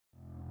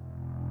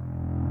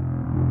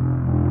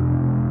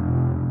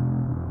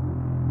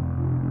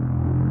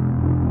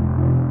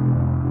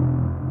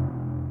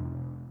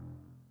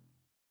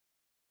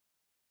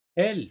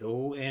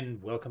Hello and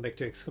welcome back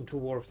to XCOM2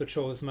 War of the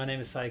Chosen. My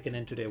name is Syken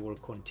and today we're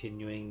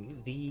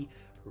continuing the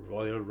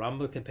Royal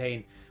Rumble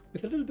campaign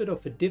with a little bit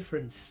of a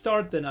different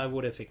start than I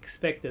would have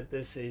expected.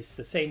 This is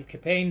the same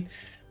campaign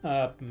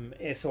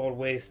as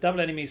always,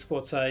 double enemy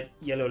squad side,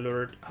 yellow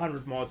alert,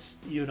 100 mods,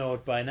 you know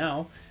it by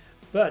now.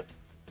 But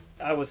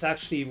I was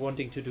actually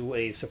wanting to do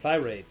a supply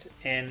raid,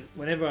 and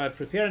whenever I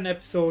prepare an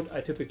episode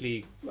I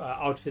typically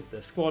outfit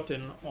the squad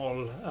in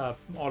all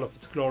of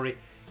its glory,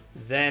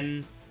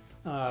 then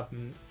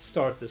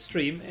start the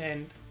stream,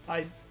 and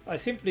I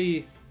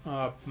simply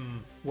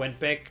went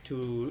back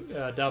to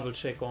double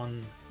check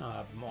on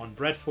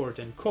Bradford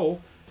and Co.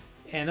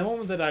 And the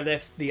moment that I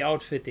left the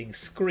outfitting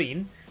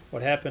screen,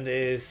 what happened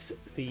is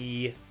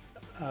the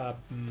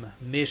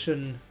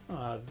mission,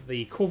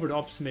 the covert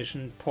ops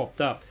mission popped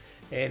up,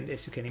 and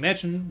as you can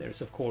imagine, there's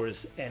of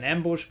course an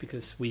ambush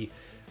because we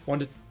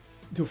wanted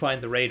to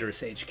find the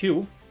Raiders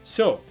HQ.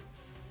 So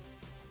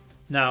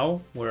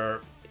now we're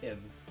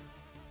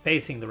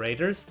facing the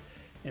Raiders,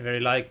 and very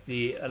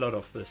likely a lot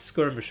of the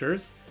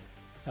skirmishers.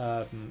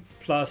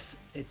 Plus,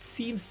 it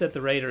seems that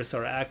the Raiders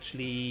are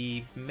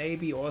actually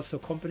maybe also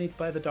accompanied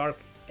by the Dark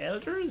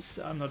Elders.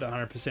 I'm not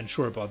 100%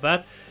 sure about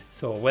that.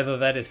 So whether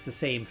that is the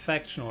same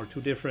faction or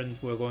two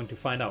different, we're going to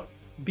find out.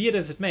 Be it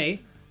as it may,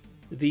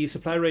 the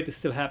supply raid is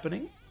still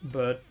happening,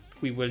 but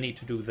we will need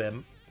to do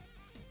them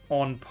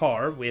on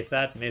par with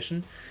that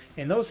mission.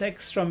 And those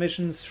extra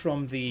missions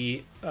from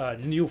the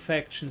new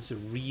factions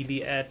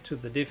really add to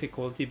the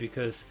difficulty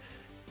because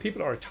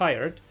people are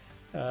tired.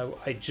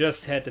 I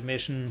just had a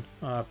mission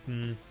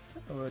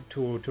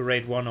to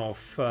raid one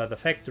of the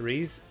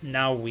factories.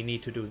 Now we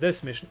need to do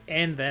this mission,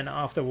 and then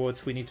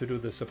afterwards we need to do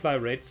the supply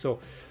raid. So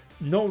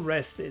no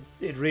rest.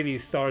 It really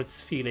starts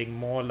feeling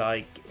more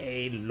like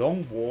a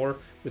long war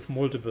with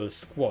multiple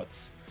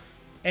squads.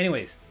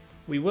 Anyways,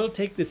 we will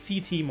take the C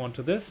team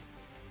onto this,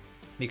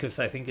 because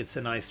I think it's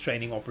a nice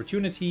training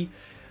opportunity.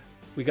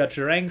 We got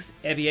Jeranx,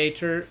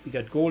 Aviator, we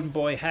got Golden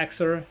Boy,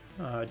 Haxor,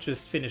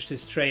 just finished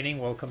his training.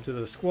 Welcome to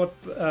the squad,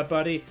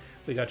 buddy.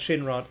 We got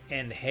Shinrod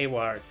and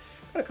Hayward.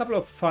 Got a couple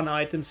of fun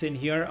items in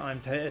here. I'm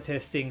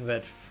testing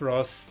that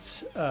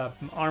Frost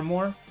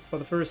armor for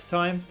the first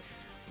time.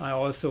 I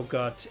also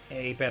got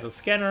a battle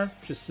scanner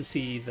just to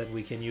see that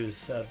we can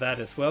use that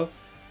as well.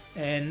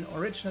 And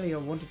originally I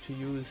wanted to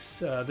use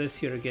this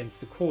here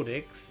against the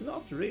Codex.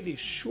 Not really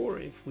sure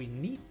if we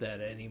need that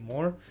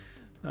anymore,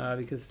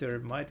 because there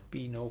might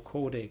be no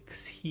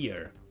Codex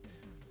here.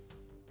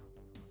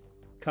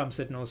 Comes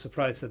at no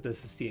surprise that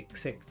this is the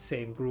exact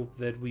same group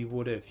that we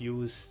would have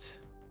used.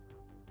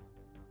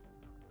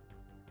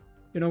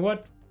 You know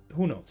what?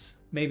 Who knows?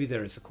 Maybe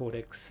there is a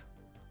Codex.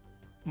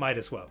 Might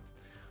as well.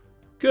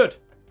 Good.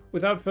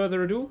 Without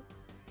further ado,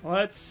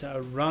 let's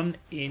run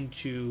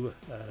into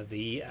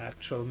the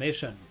actual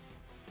mission.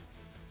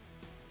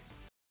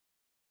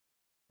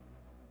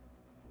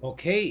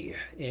 Okay,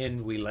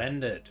 and we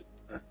landed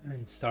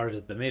and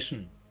started the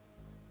mission.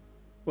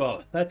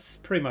 Well, that's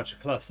pretty much a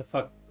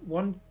clusterfuck.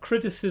 One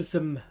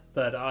criticism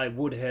that I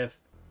would have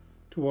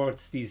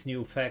towards these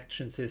new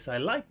factions is I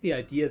like the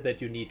idea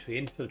that you need to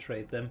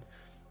infiltrate them,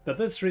 but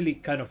that's really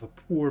kind of a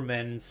poor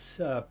man's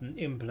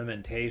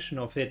implementation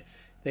of it.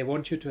 They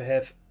want you to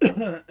have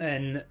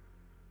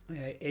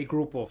a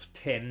group of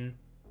 10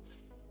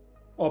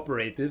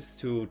 operatives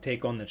to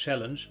take on the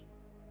challenge.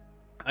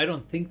 I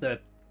don't think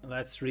that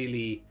that's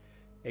really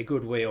a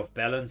good way of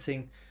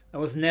balancing. I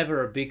was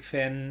never a big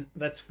fan.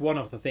 That's one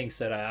of the things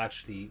that I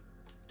actually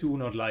do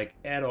not like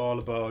at all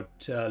about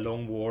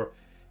Long War.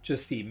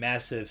 Just the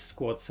massive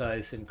squad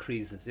size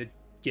increases. It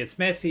gets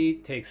messy,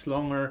 takes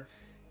longer,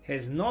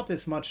 has not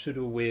as much to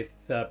do with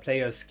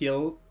player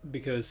skill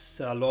because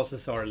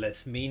losses are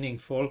less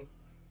meaningful.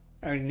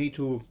 I need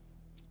to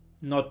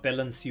not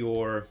balance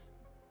your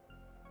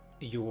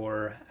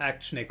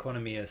action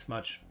economy as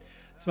much.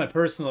 It's my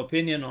personal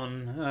opinion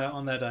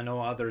on that. I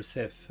know others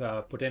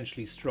have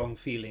potentially strong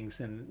feelings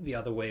in the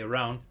other way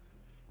around,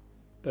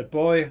 but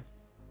boy,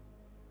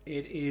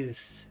 it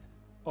is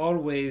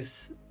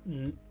always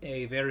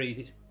a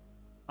very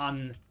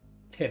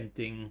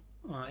untempting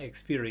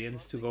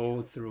experience to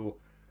go through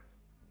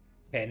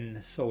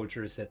 10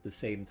 soldiers at the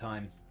same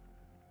time.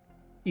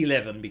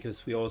 11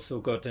 because we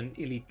also got an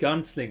elite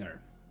gunslinger.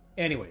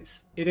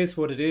 Anyways, it is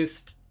what it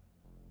is.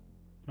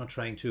 Not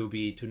trying to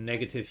be too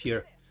negative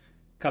here.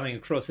 Coming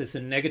across as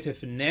a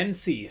negative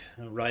Nancy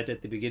right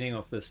at the beginning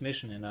of this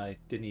mission, and I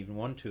didn't even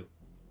want to.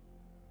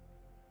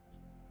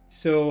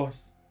 So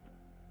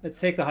let's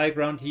take the high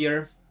ground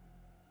here.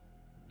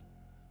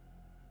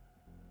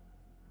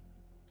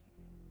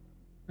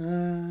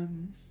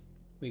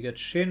 We got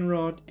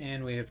Shinrod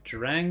and we have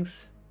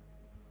Jeranx.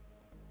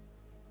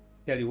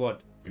 Tell you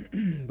what,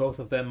 both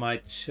of them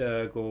might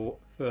go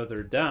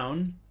further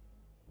down.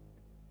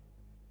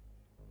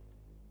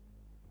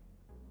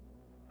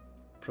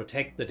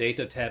 Protect the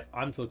data tab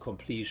until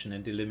completion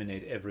and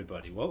eliminate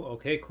everybody. Well,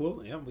 okay,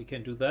 cool. Yeah, we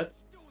can do that.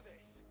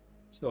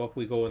 So if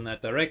we go in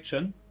that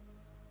direction.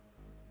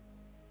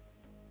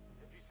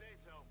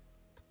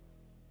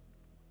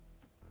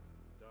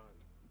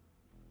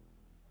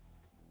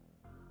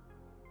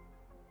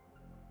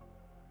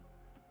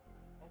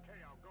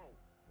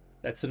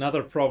 That's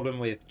another problem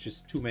with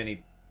just too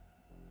many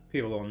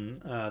people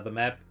on the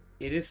map.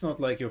 It is not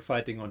like you're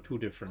fighting on two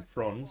different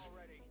fronts.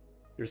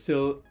 You're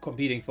still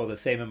competing for the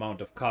same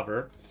amount of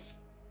cover.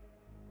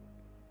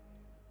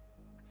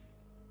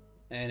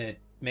 And it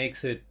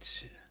makes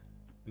it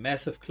a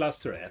massive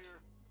cluster F.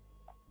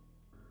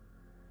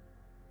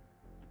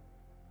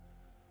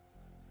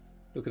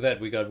 Look at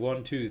that, we got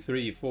 1, 2,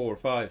 3, 4,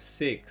 5,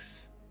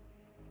 6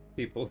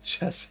 people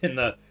just in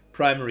the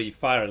primary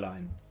fire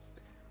line.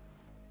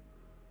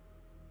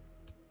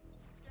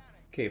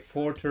 Okay,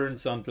 4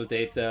 turns until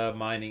data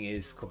mining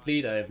is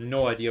complete. I have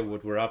no idea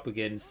what we're up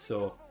against,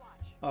 so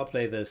I'll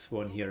play this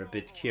one here a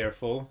bit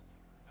careful.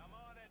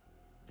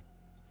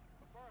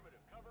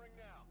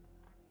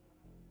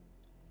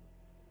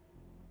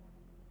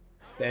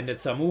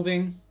 Bandits are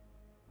moving.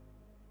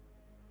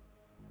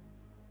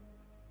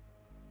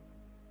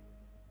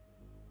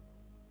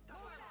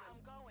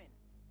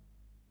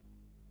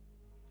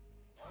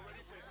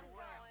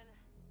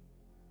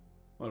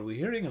 Well, we're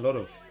hearing a lot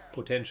of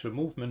potential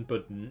movement,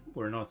 but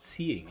we're not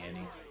seeing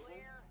any.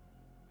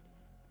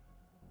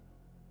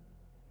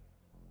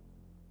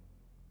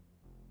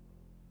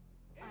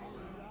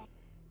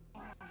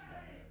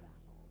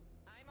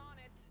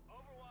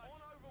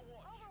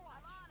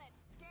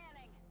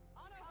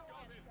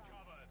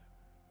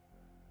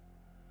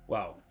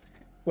 Wow.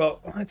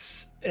 Well,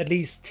 it's at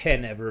least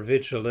 10 ever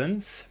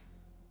vigilance.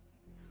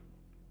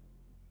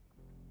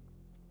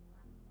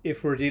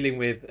 If we're dealing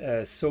with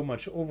so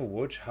much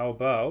Overwatch, how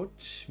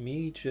about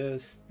me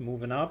just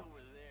moving up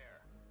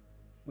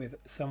with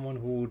someone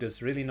who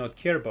does really not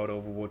care about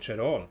Overwatch at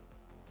all?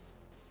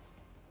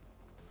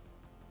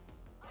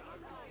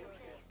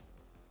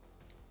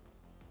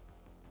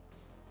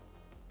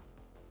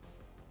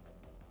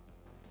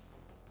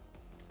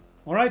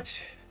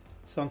 Alright,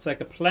 sounds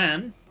like a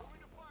plan,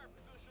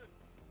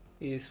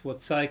 is what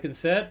Syken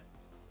said,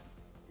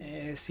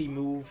 as he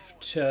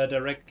moved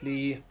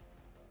directly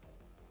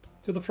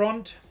to the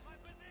front.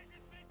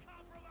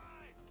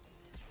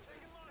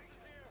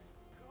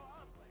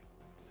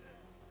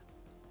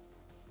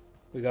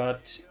 We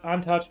got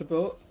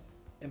Untouchable,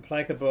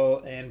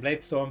 Implacable, and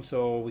Bladestorm,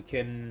 so we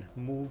can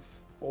move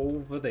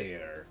over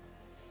there.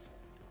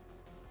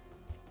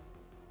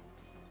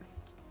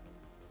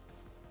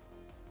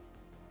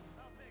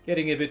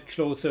 Getting a bit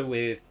closer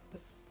with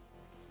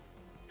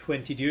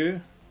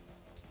 22.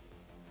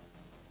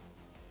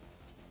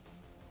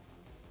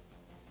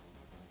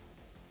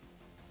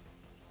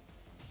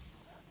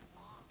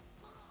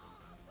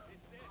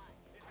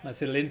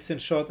 Nice little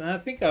instant shot, and I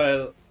think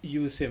I'll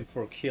use him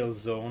for kill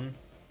zone.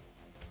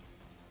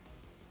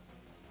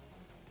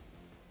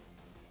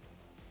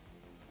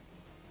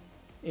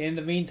 In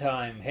the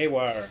meantime,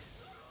 Haywire.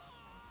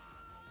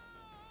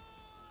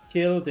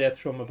 Kill, death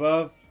from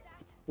above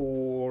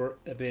for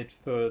a bit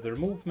further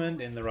movement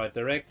in the right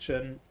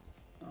direction.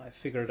 I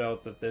figured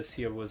out that this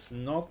here was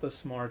not the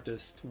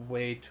smartest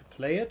way to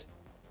play it.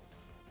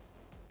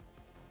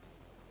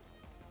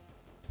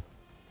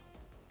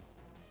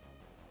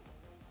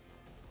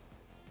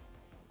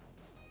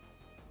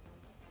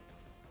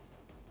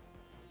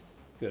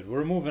 Good,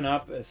 we're moving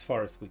up as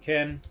far as we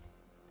can.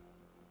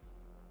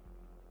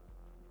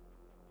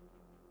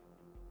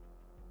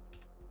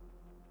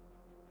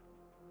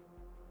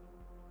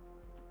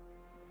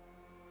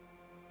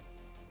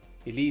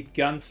 Elite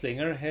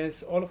Gunslinger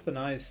has all of the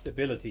nice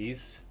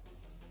abilities,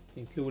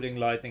 including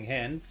Lightning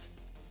Hands.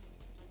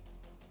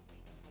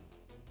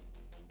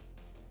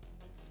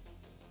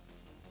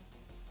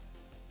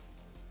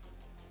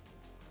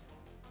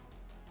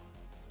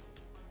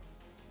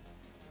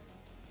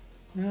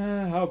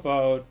 How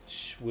about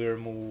we're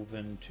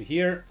moving to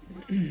here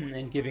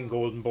and giving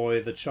Golden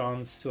Boy the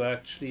chance to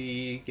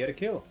actually get a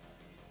kill.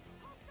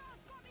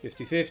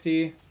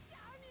 50-50.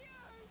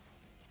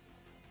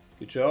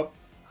 Good job.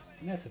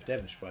 Massive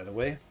damage, by the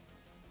way.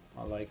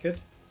 I like it.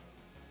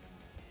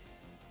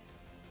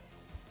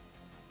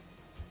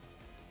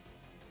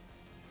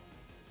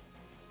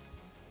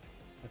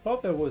 I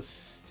thought there was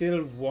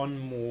still one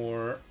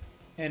more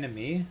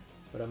enemy,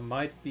 but I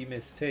might be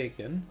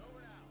mistaken.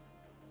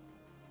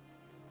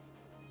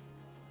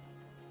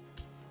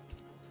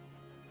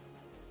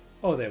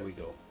 Oh, there we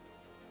go.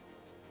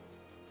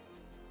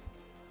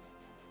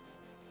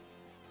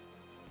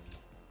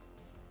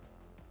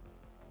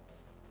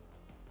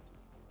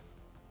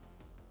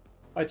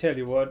 I tell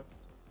you what,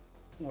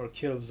 we're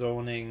kill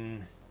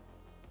zoning.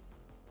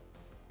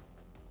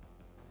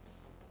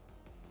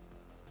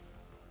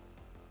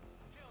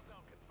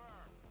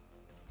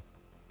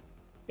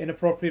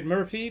 Inappropriate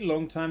Murphy,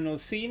 long time no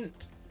seen.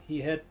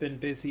 He had been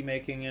busy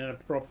making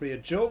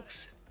inappropriate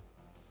jokes.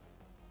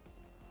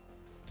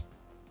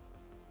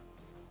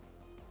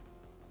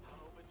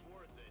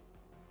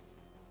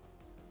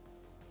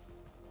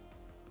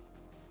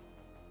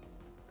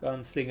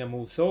 Gunslinger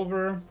moves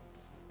over.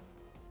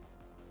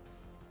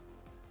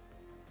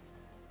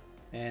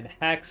 And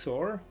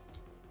Hacksaw.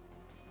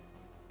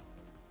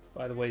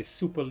 By the way,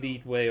 super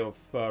lead way of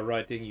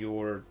writing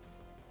your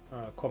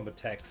combat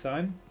tag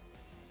sign.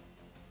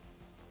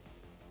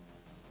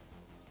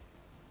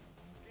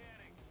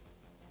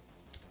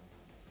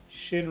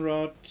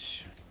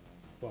 Shinrod,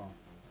 well,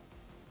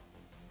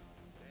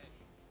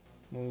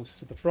 moves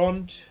to the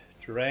front.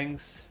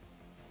 Durangs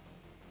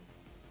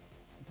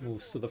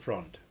moves to the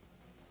front.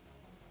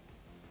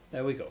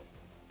 There we go.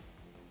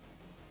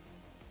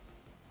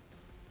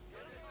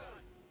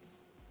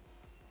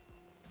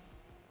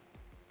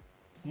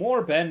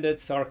 More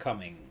bandits are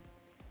coming.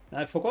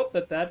 I forgot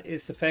that that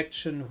is the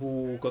faction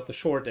who got the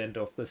short end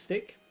of the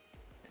stick.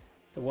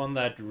 The one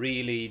that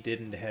really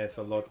didn't have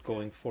a lot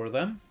going for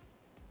them.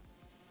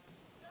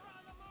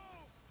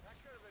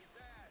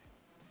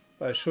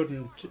 But I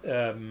shouldn't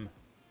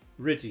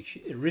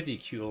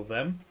ridicule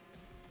them,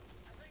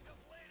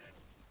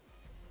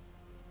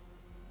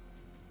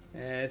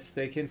 as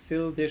they can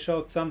still dish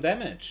out some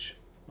damage.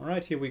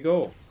 Alright, here we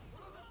go.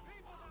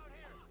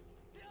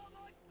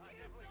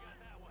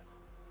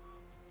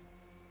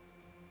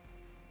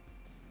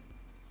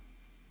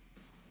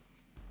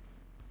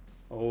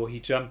 Oh,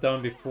 he jumped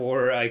down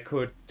before I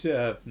could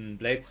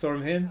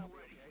Bladestorm him.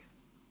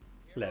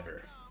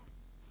 Clever.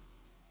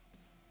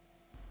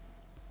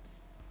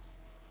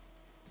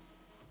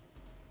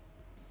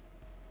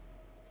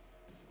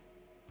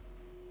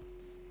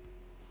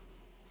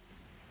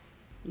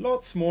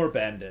 Lots more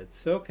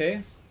bandits,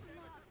 okay.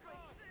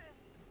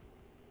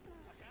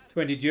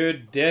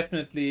 22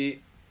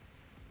 definitely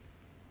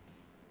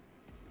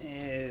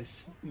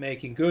is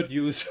making good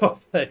use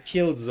of that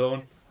kill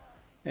zone.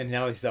 And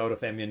now he's out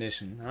of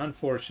ammunition.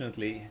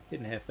 Unfortunately,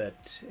 didn't have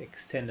that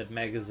extended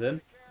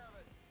magazine.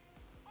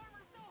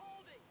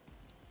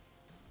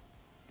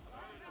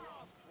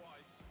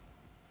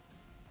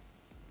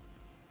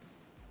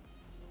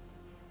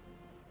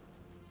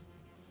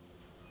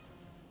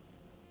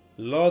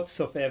 Lots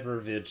of ever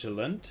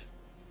vigilant.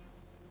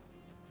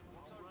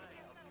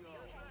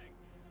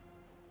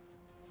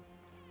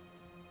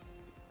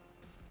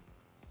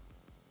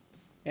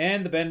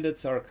 And the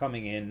bandits are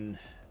coming in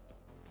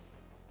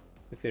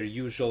with their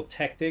usual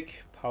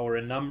tactic, power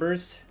in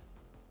numbers.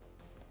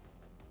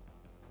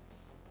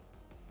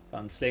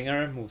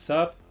 Gunslinger moves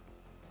up.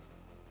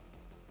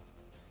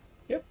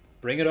 Yep,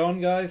 bring it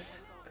on,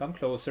 guys. Come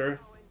closer.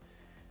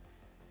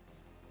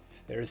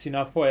 There's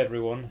enough for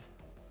everyone.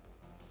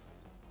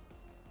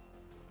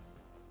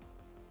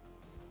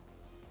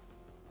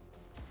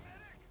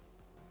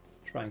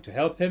 Trying to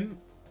help him.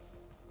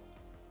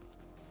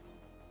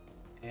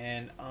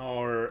 And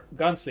our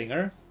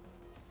gunslinger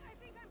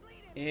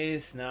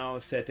is now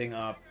setting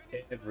up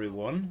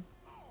everyone.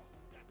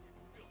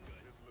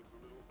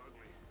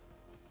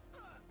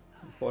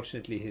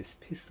 Unfortunately, his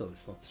pistol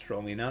is not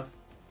strong enough.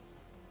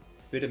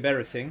 Bit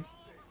embarrassing.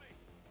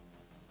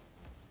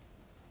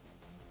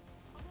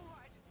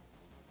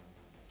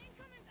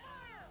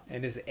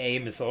 And his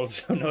aim is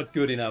also not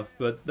good enough,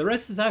 but the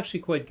rest is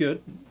actually quite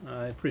good.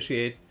 I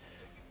appreciate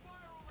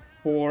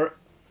for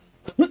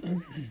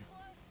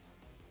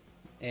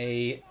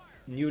a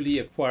newly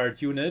acquired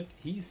unit,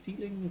 he's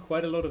dealing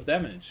quite a lot of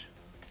damage.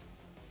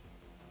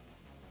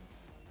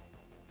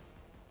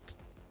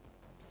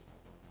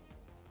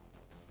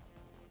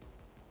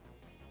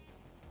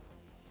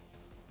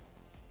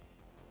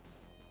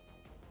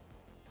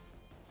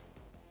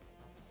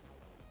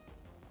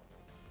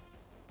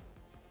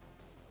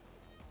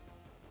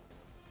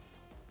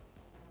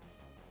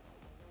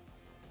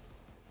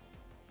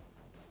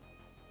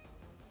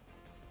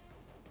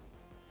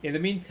 In the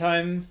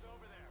meantime,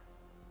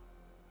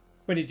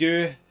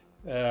 22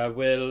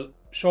 will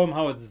show him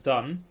how it's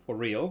done for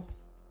real.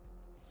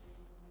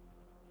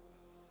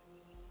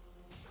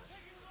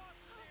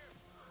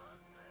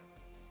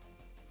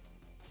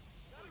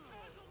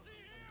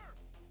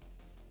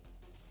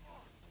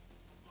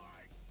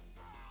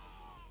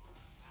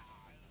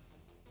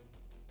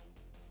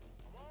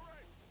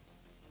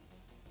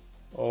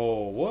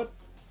 Oh, what?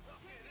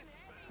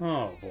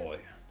 Oh boy.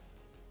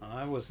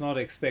 I was not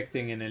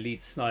expecting an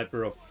elite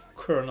sniper of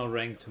colonel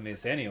rank to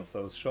miss any of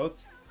those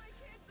shots.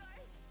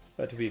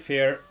 But to be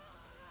fair,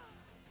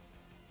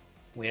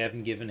 we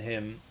haven't given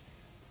him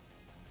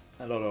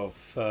a lot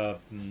of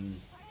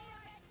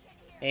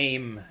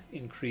aim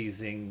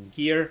increasing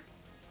gear.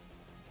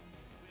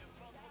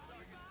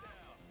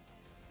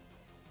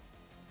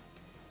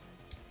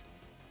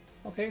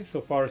 Okay, so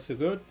far so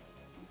good.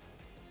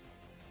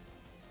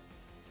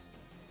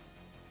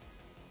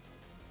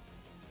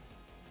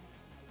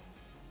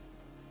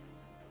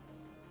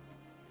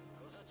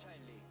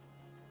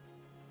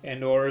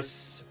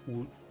 Endors,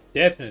 who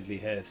definitely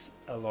has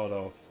a lot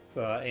of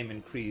aim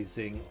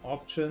increasing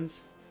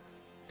options.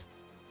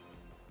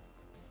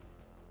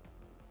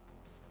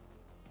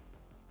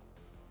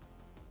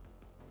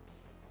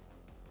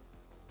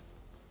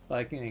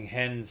 Lightning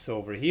hands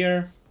over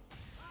here.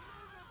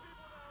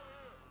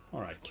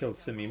 Alright,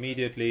 kills him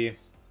immediately.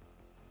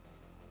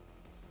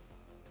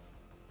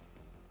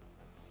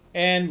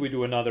 And we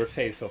do another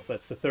face-off.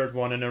 That's the third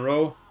one in a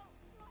row.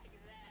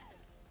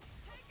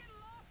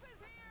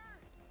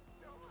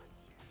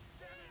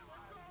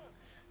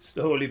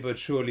 Slowly but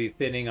surely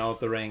thinning out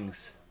the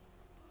ranks.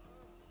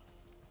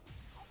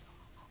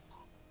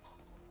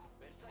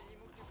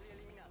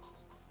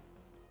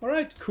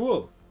 Alright,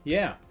 cool.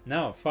 Yeah,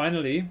 now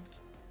finally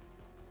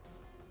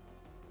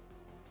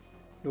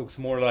looks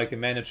more like a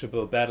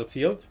manageable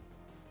battlefield.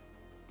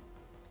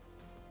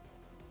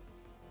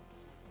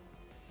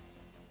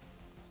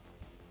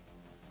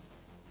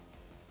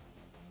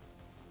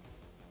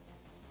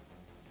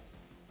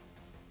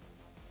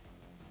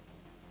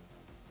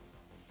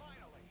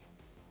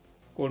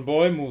 Golden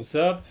Boy moves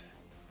up.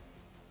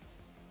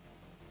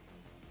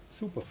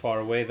 Super far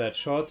away that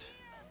shot,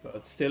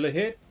 but still a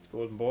hit.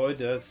 Golden Boy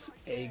does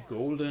a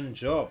golden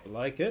job.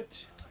 Like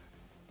it.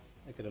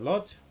 Like it a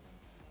lot.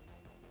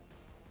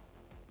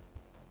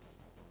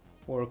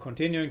 We're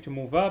continuing to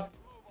move up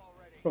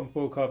from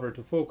full cover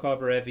to full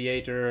cover.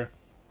 Aviator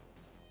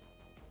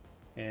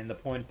in the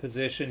point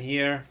position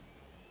here.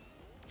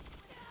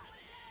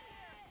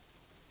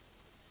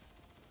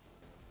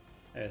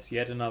 There's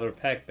yet another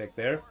pack back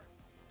there.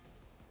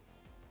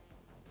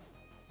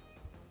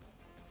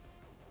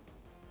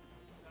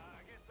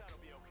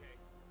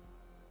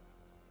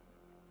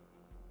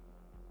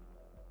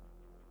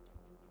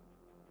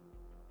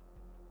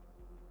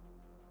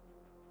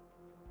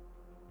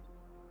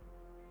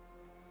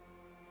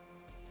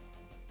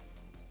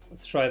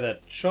 Let's try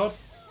that shot.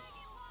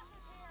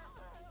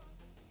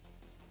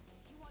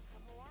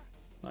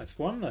 Nice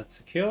one, that's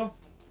a kill.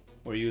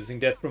 We're using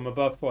Death from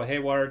Above for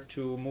Hayward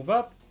to move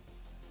up.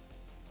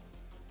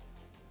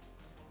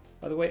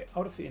 By the way,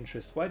 out of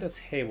interest, why does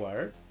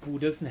Hayward, who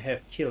doesn't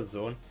have kill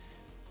zone,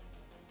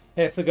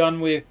 have the gun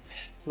with,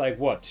 like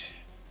what?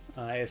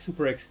 A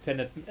super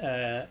expanded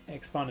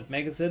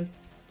magazine.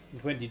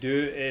 And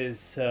 22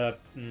 is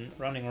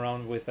running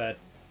around with that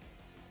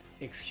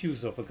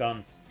excuse of a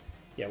gun.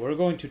 Yeah, we're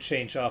going to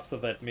change after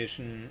that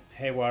mission.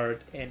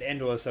 Hayward and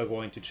Endors are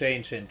going to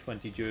change, and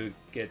 22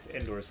 gets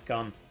Endor's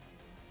gun.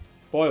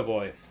 Boy oh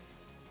boy.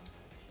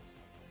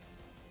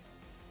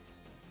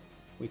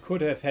 We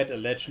could have had a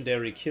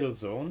legendary kill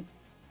zone.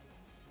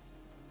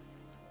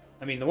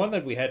 I mean, the one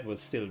that we had was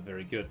still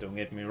very good, don't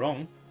get me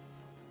wrong.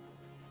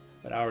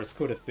 But ours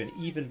could have been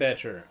even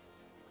better.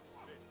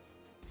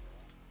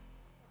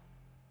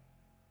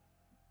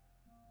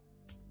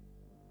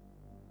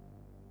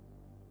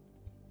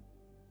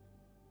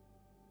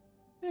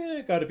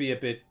 Gotta be a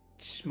bit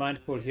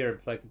mindful here.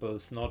 Implacable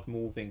is not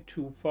moving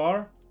too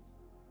far.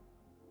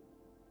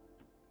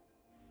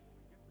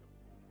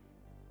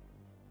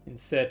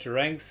 Instead,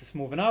 Ranks is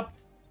moving up.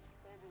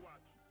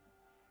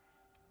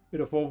 Bit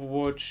of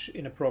Overwatch,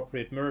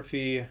 inappropriate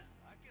Murphy.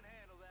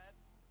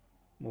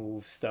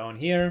 Moves down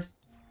here.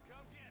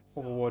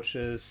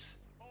 Overwatches,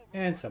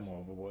 and some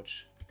more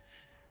Overwatch.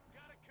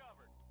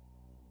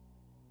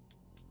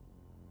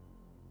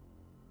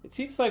 It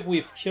seems like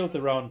we've killed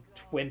around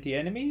 20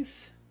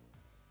 enemies.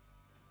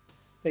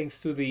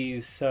 Thanks to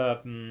these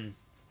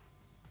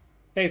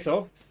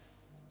face-offs.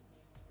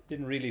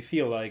 Didn't really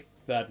feel like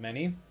that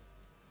many.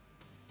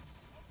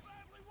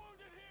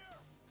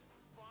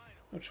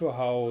 Not sure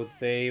how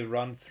they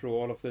run through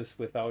all of this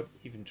without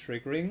even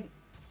triggering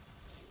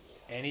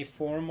any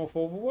form of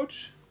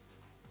Overwatch.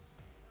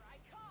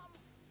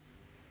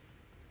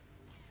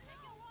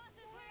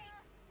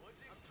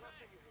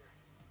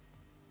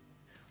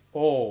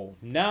 Oh,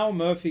 now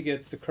Murphy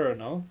gets the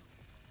Colonel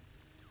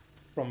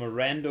from a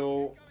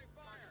rando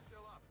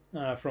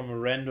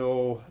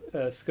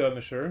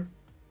skirmisher.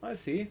 I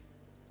see.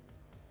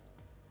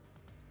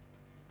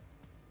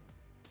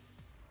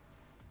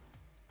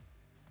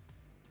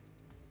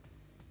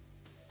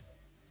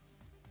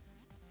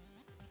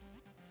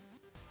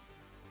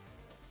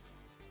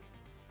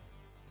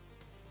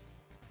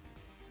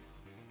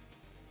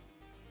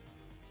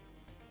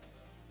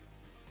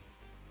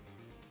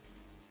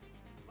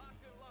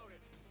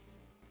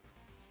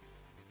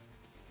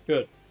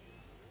 Good.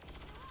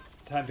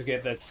 Time to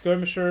get that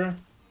skirmisher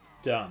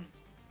done.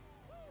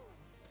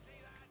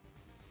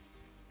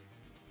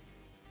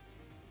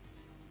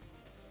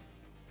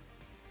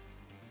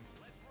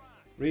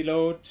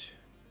 Reload.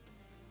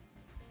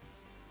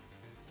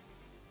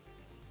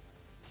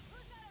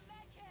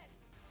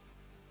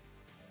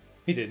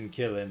 He didn't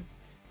kill him.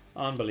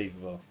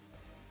 Unbelievable.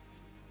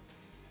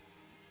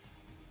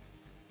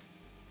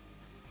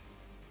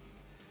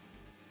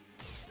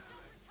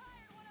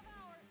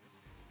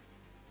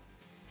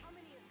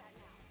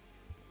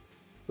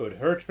 Good.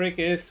 Her trick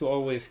is to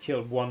always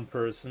kill one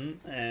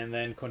person and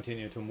then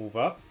continue to move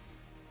up.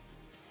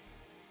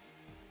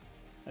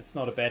 That's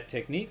not a bad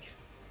technique.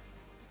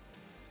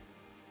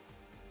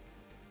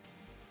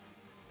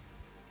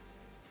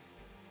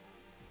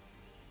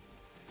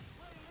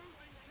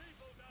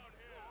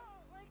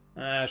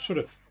 I should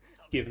have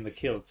given the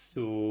kills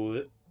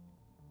to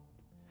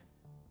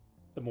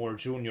the more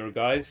junior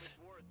guys.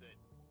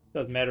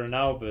 Doesn't matter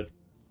now, but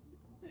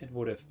it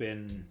would have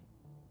been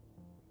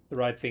the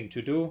right thing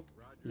to do.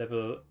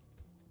 Level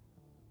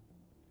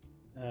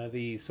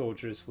the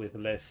soldiers with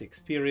less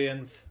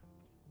experience.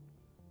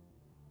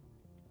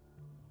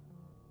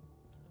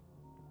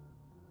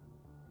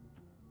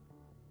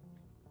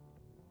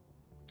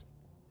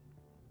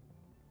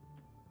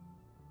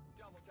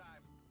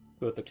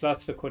 Good, the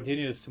cluster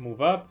continues to move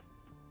up.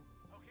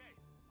 Okay,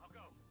 I'll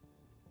go.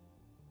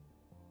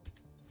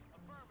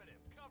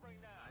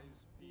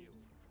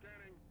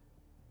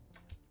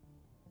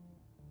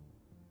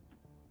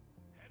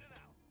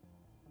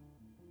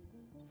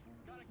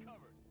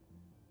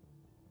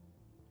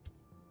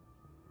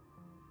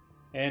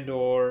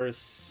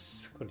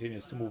 Andors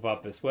continues to move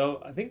up as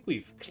well. I think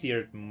we've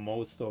cleared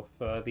most of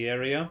the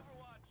area.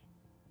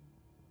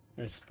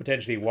 There's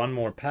potentially one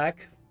more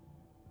pack.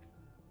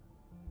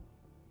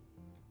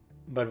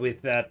 But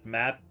with that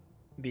map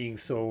being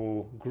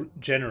so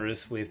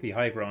generous with the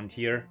high ground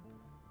here,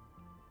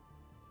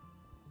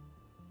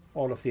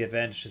 all of the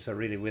advantages are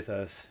really with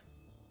us.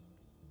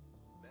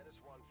 Menace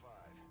 1-5.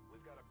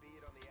 We've got a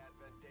bead on the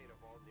Advent data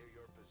vault near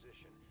your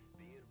position.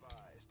 Be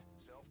advised,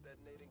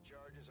 self-detonating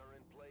charges are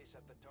in place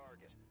at the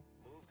target.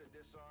 Move to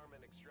disarm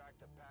and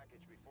extract the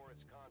package before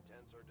its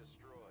contents are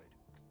destroyed.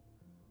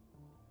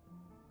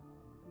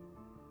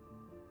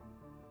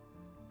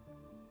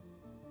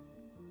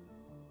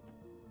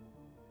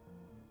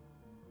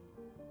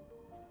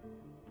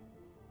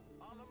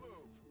 On the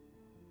move.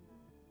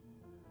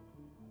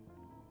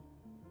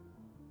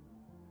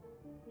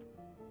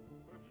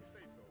 What if you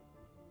say so?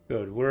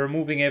 Good, we're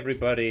moving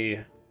everybody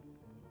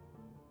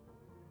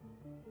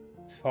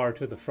as far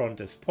to the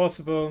front as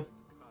possible.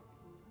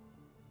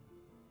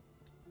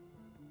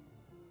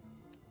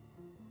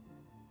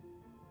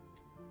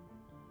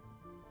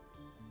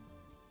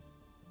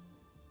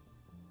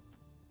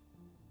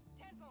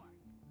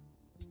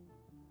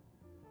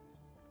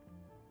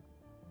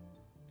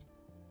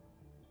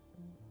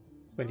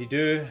 When you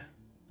do,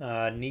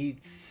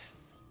 needs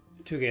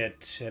to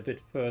get a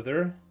bit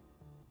further.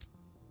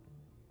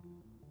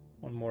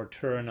 One more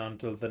turn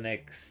until the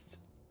next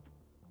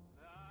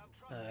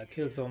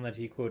kill zone that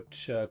he could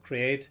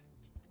create.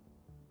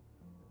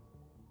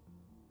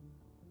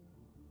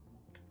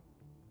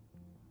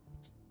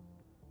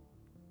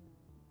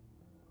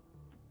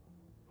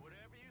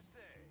 Whatever you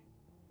say.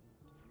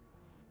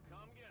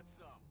 Come get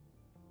some.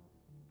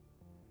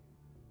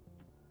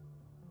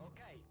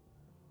 Okay.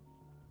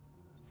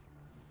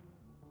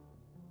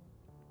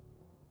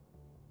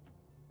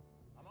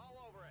 I'm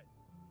all over it.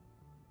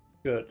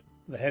 Good.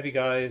 The heavy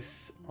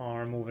guys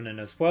are moving in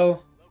as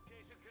well.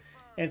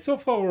 And so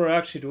far we're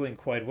actually doing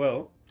quite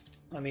well.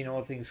 I mean,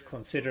 all things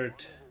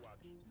considered.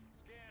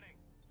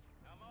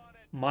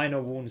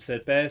 Minor wounds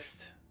at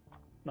best.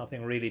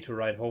 Nothing really to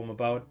write home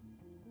about.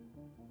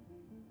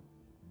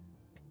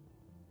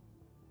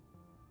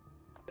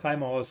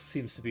 Time also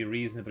seems to be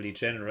reasonably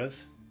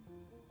generous.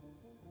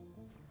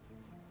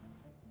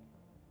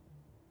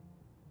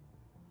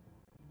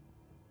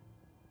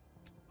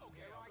 Okay,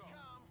 here I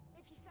come.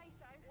 If you say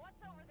so.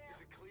 What's over there?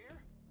 Is it clear?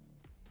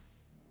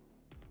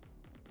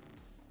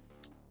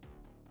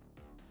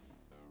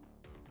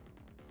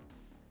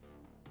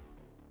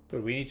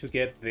 But we need to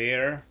get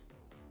there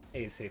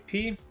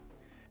ASAP.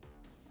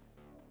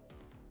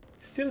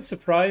 Still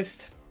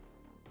surprised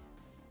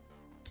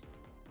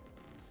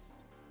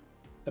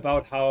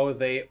about how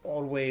they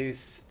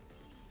always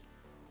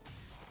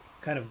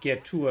kind of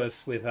get to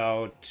us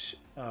without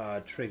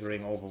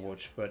triggering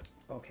Overwatch, but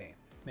okay,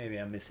 maybe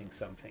I'm missing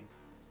something.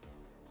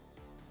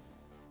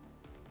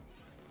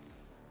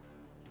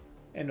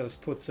 Endos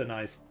puts a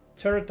nice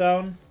turret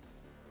down.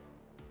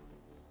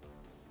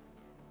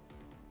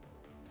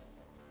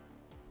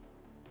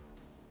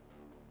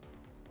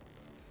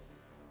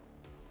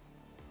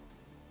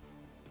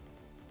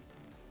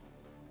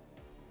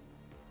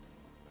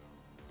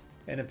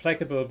 And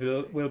Implacable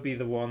will be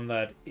the one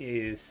that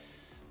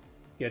is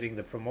getting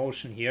the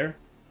promotion here.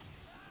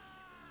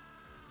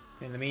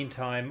 In the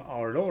meantime,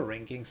 our lower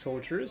ranking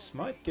soldiers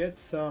might get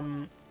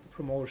some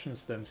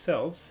promotions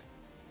themselves.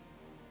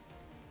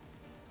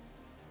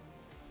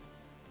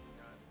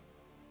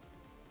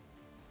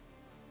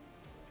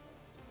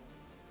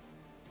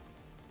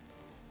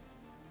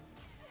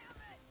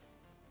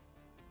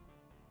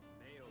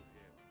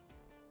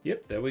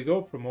 Yep, there we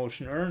go,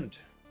 promotion earned.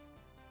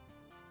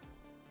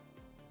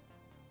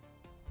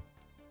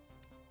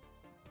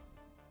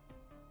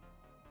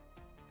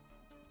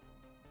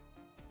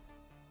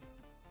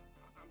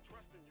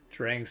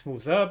 Tranks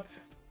moves up.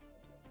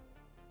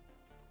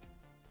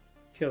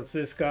 Kills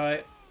this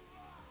guy.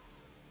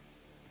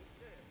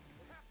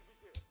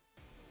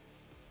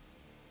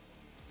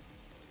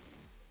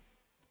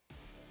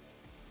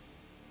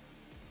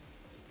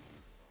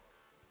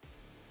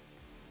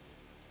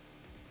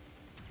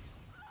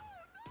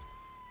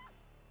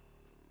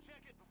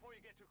 Check it before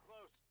you get too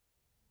close.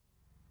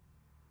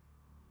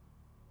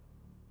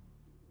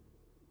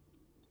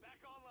 Back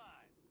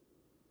online.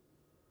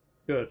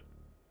 Good.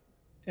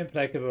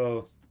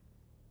 Implacable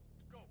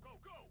Go, go,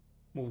 go.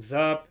 moves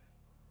up.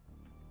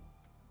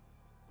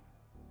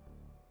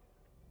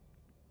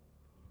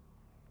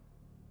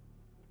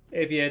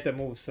 Aviator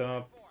moves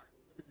up.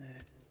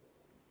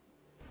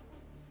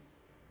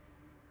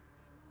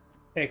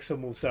 Exo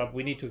moves up.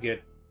 We need to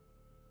get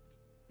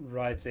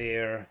right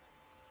there.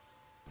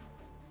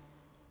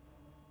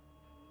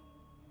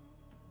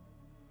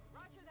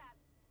 Roger that.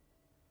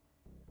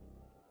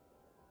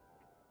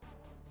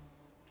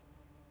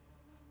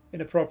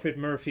 Inappropriate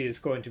Murphy is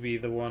going to be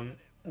the one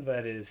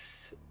that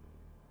is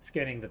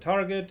scanning the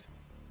target.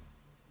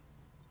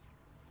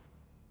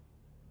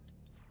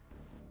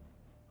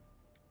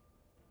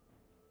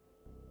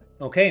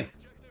 Okay.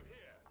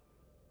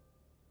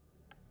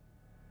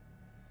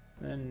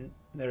 And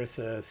there's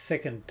a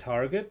second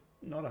target.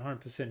 Not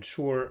 100%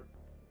 sure.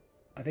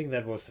 I think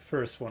that was the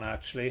first one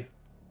actually.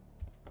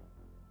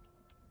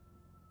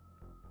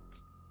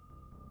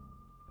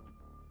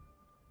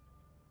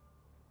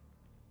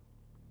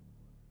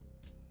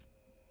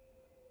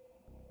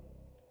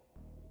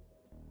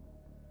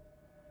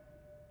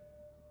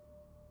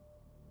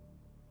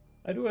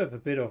 I do have a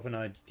bit of an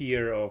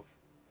idea of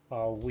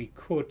how we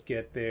could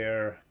get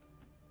there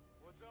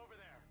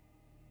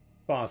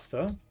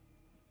faster.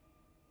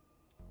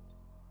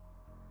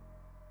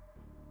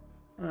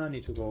 I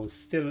need to go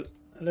still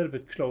a little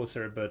bit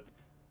closer, but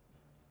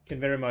can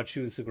very much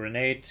use a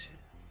grenade,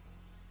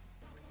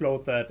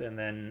 explode that, and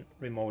then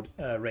remote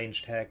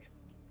ranged hack.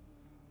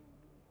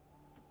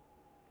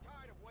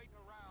 Tired of waiting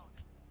around.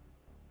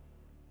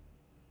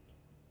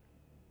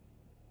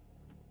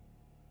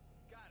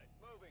 Got it.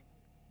 Moving.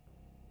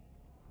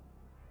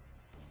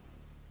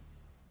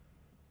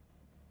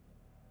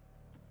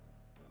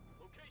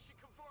 Location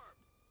confirmed.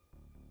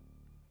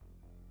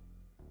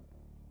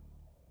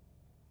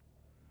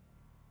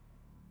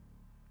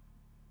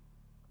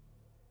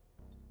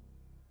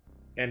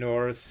 And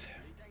ours,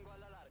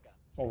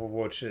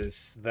 Overwatch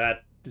is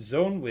that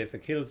zone with a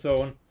kill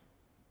zone.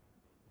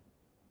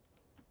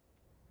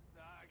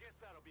 I guess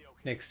that'll be okay.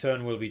 Next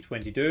turn will be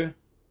 22.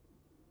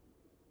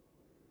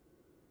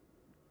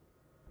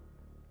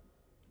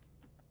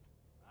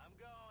 I'm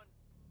going.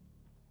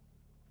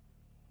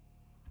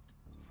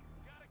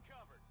 Got it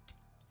covered.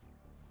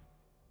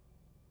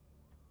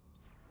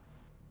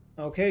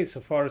 Okay,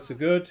 so far so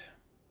good.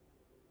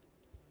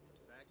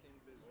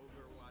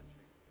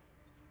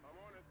 I'm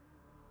on it.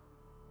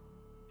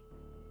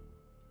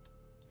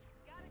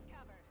 Got it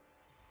covered.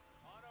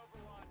 On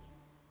Overwatch.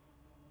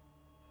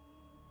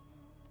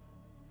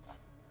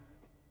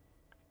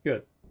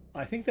 Good.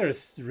 I think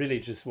there's really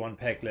just one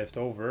pack left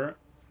over.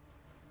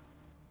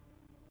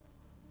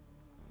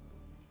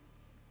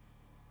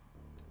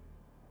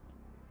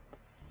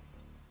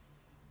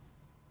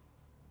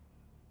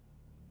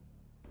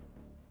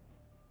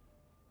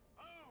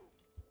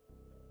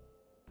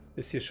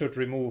 This here should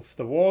remove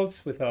the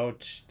walls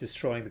without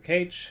destroying the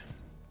cage.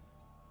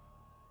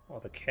 Or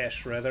the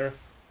cache, rather.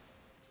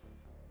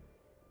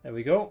 There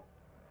we go.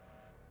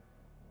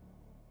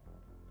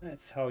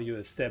 That's how you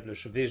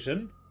establish a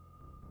vision.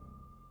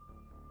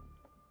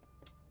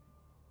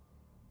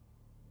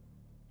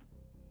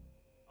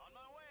 On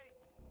my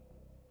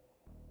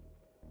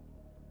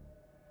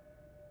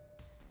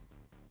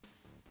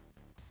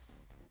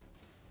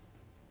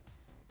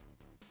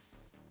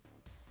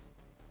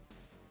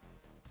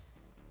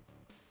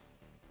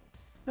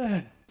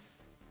way.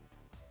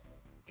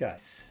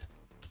 Guys,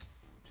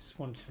 just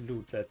want to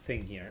loot that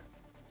thing here.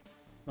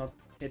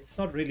 It's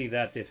not really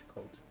that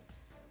difficult.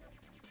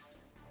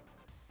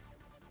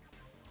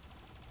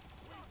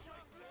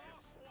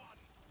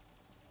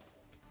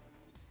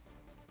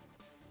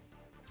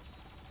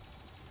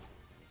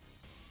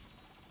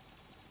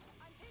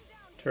 I'm pinned down.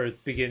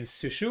 Turret begins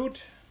to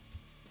shoot.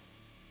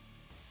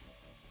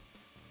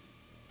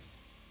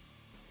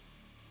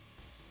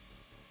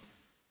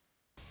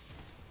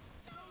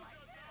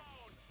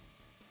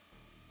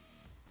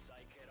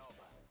 Syken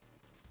over.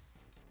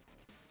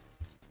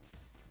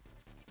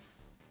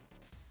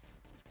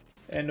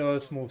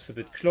 Endos moves a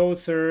bit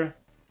closer.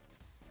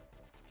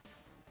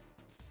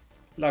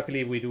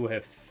 Luckily we do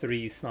have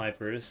 3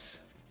 snipers.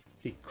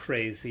 Be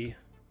crazy.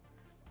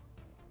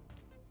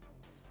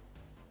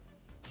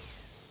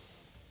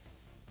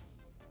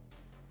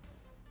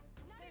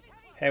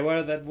 Hey,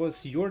 well, that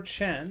was your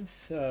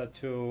chance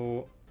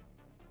to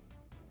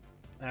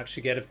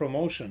actually get a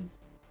promotion.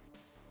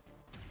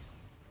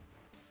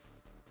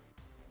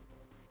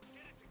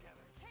 Get it together.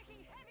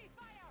 Taking heavy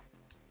fire.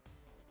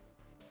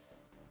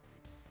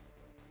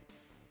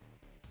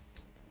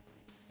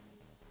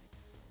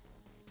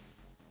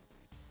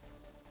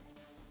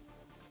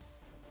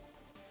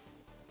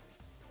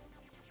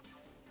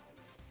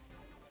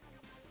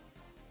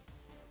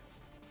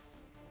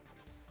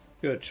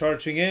 Good,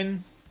 charging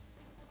in.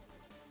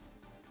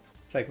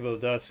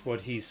 Placable does what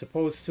he's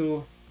supposed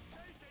to.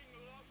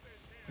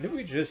 Did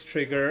we just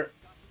trigger?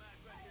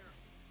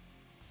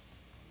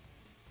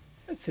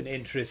 That's an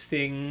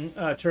interesting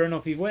turn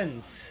of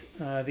events.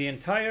 The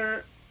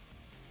entire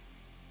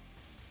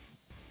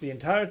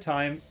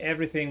time,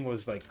 everything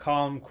was like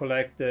calm,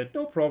 collected,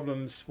 no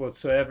problems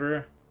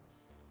whatsoever.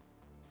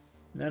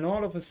 And then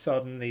all of a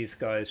sudden, these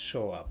guys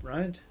show up,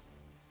 right?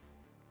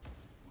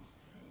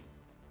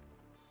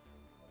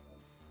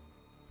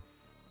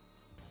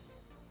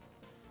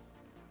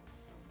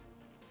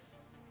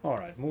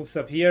 Alright, moves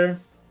up here.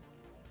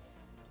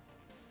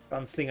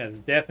 Gunslinger is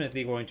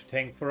definitely going to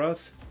tank for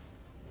us.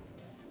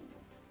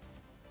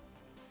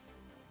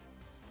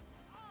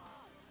 I'm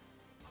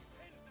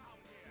pinned down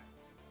here.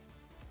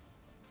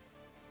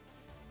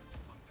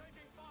 I'm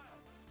taking fire.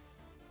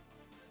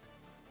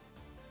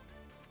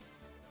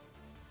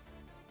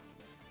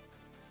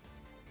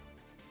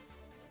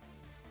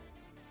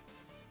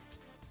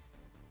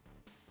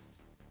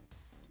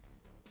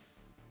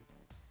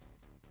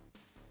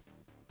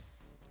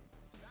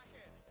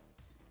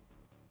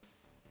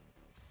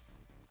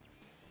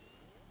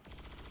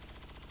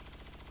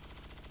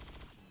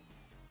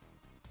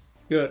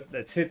 Good,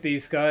 let's hit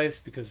these guys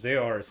because they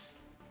are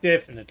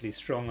definitely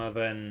stronger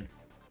than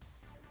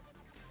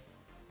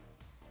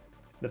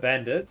the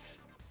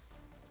bandits.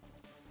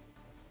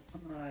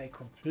 I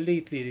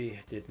completely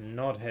did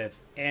not have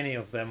any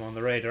of them on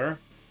the radar.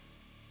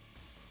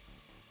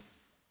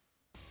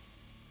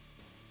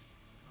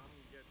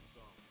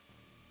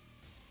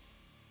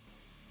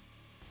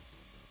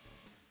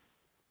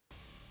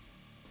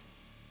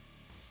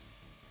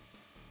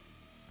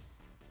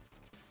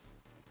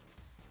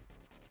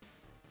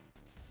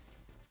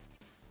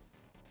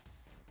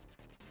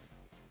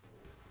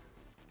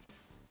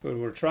 But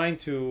we're trying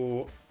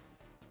to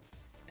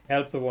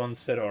help the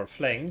ones that are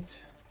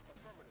flanked.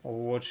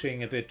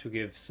 Overwatching a bit to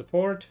give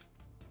support.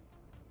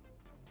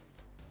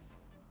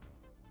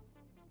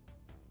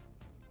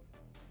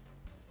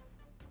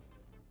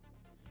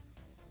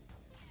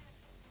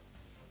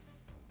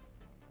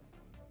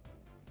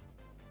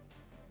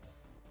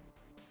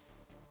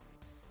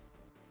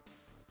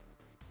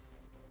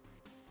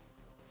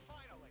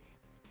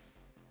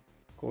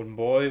 Golden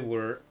boy,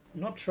 we're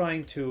not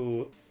trying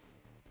to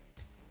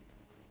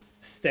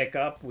stack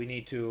up. We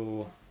need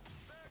to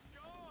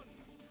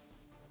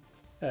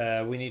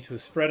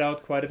spread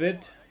out quite a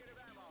bit.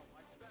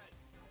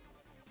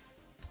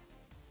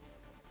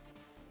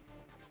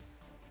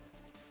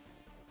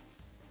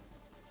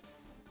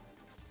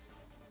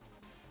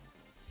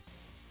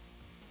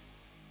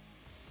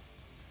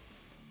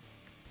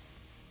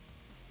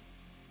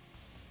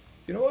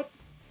 You know what?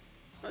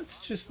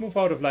 Let's just move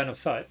out of line of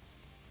sight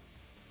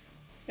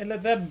and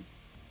let them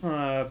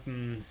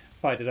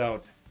fight it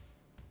out.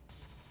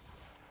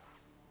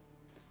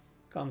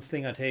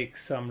 Gunslinger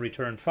takes some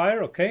return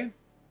fire. Okay,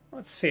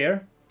 that's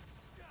fair.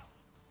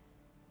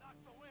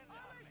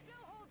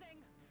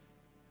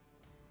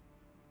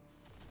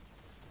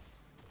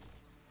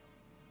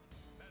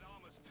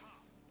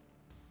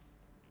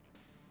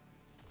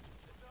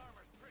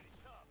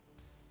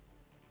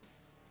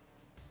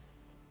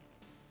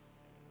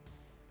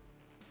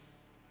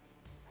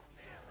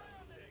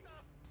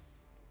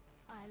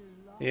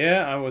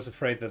 Yeah, I was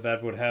afraid that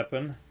that would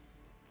happen.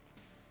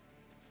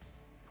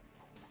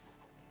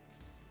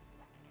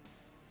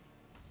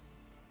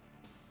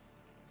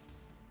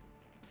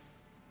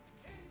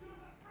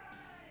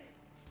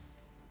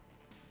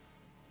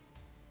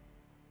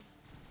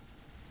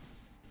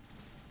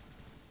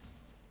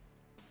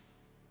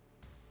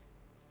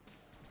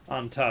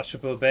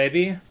 Untouchable,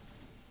 baby.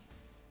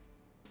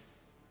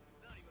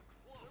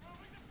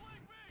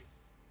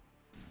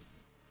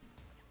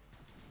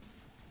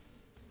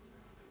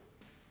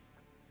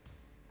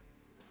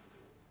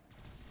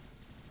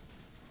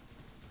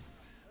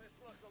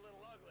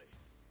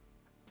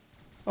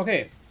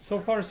 Okay, so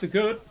far so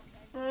good.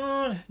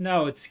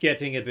 Now it's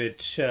getting a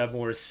bit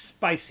more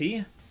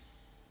spicy.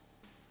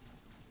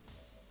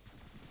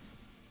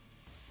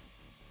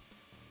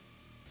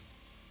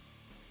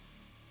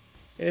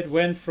 It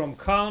went from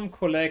calm,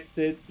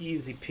 collected,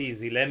 easy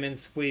peasy, lemon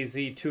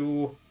squeezy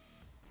to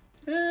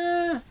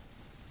a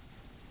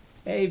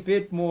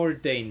bit more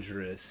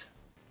dangerous.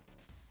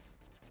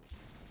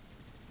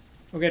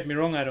 Don't get me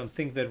wrong, I don't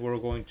think that we're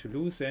going to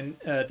lose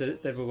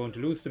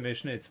the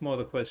mission. It's more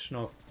the question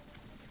of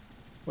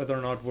whether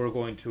or not we're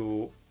going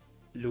to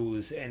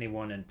lose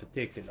anyone in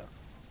particular.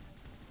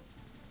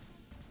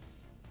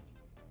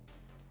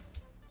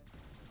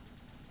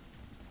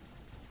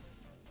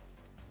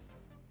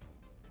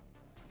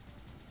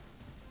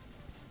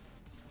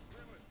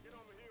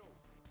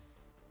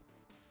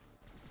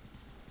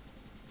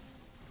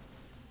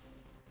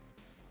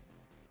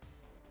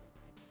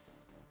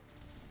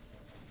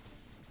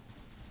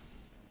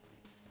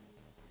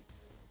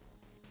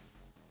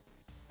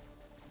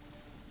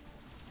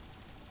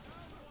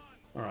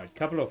 Alright,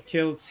 couple of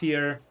kills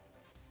here.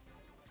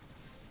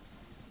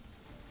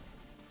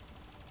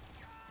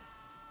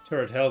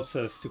 Turret helps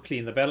us to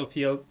clean the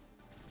battlefield.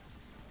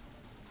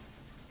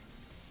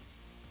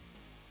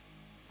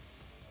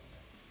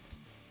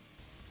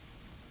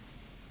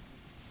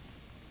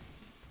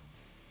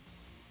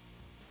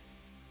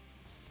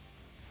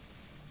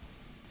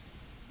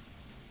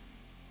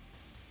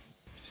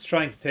 Just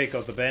trying to take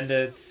out the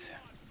bandits.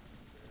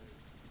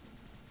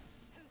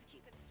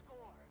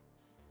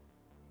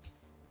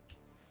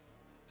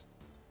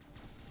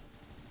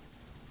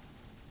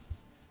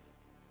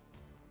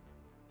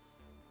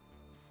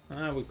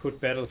 We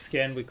could battle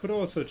scan. We could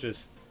also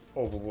just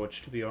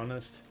overwatch, to be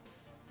honest.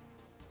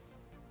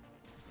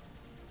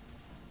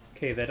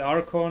 Okay, that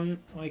Archon,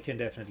 I can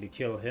definitely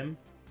kill him.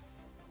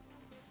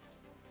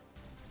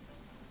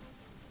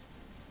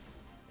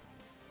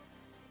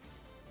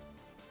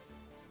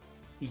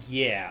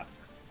 Yeah.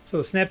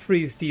 So Snap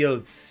Freeze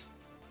deals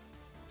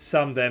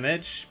some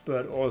damage,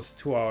 but also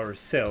to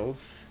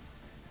ourselves.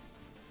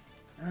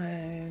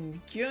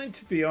 I'm going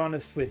to be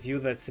honest with you,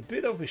 that's a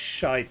bit of a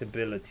shite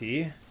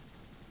ability.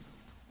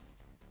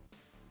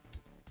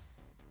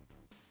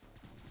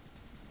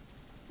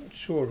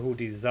 Sure who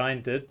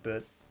designed it,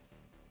 but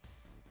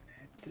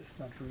it does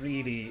not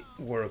really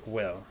work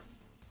well.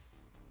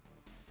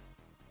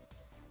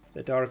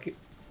 The Dark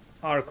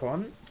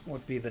Archon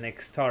would be the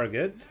next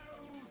target.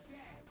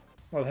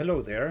 Well,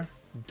 hello there,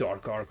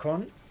 Dark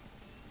Archon.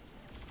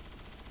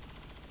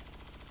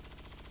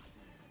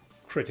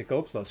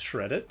 Critical plus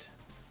shredded.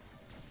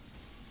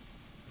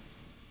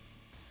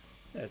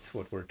 That's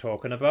what we're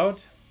talking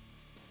about.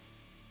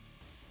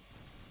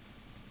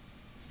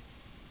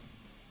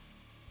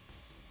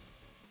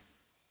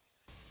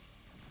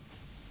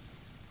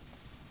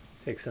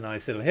 Takes a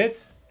nice little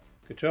hit.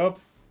 Good job.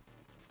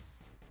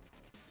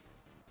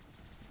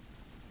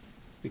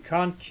 We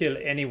can't kill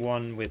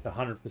anyone with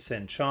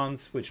 100%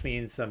 chance, which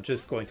means I'm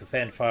just going to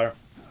fanfire.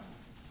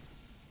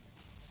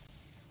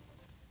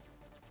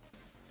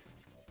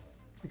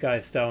 The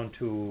guy's down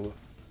to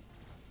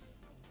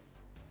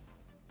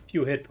a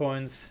few hit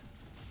points.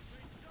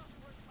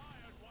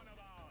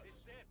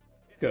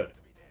 Good.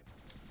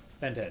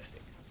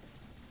 Fantastic.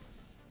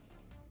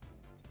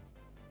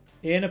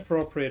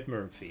 Inappropriate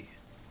Murphy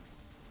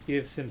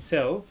gives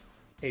himself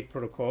 8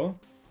 protocol.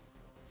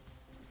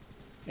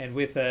 And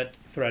with that,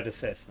 threat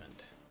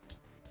assessment.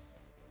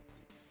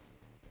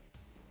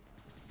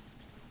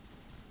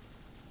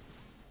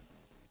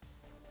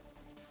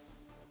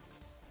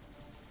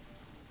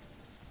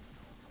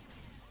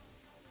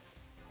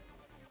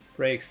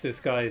 Breaks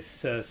this guy's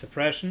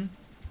suppression.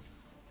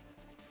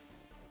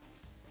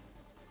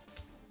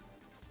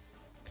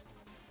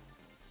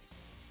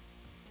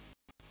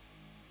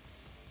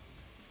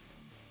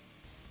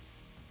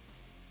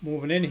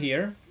 Moving in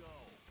here.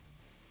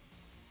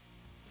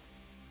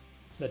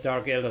 The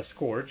Dark Elder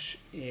Scourge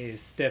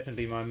is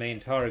definitely my main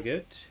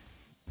target.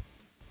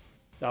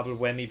 Double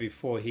whammy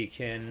before he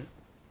can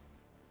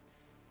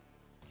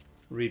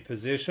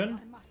reposition.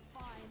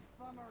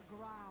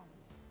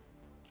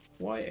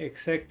 Why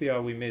exactly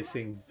are we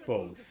missing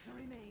both?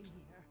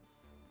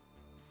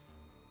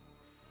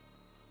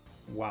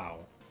 Wow.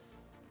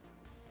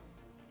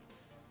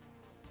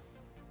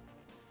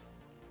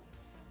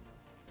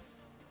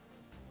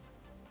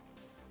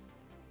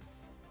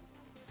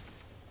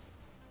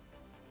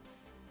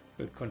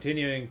 But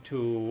continuing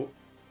to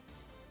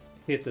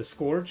hit the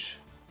Scourge.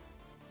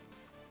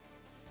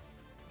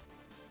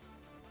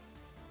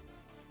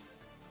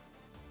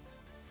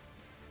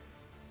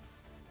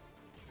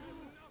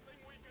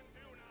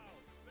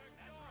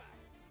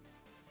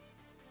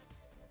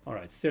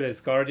 Alright, still has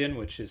Guardian,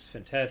 which is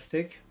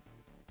fantastic.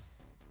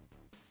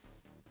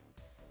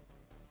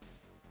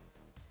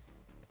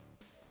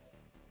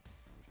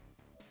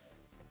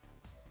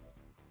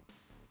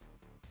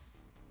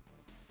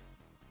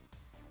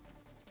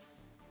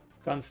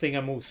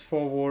 Gunslinger moves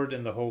forward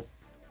in the hope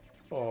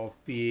of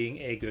being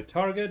a good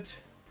target.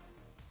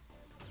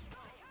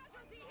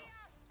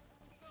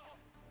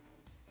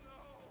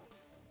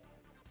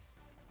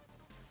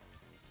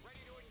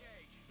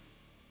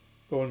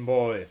 Golden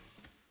boy.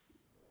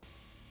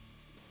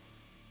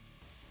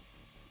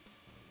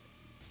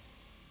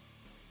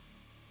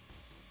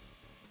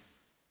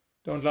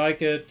 Don't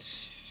like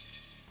it.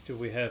 Do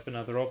we have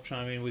another option?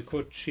 I mean, we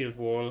could shield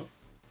wall.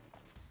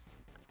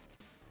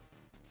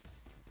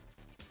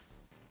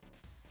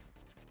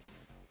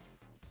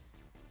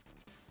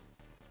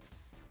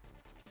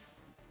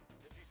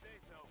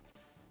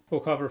 Full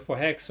cover for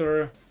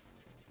Hexer.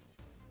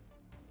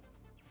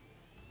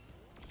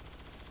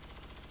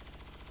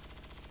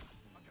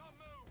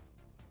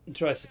 He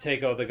tries to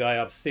take out the guy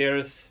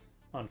upstairs,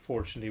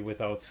 unfortunately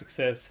without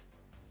success.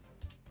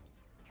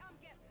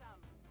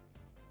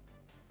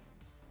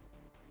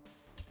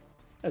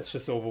 That's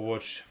just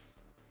Overwatch.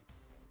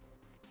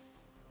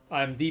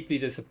 I'm deeply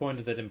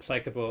disappointed that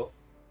Implacable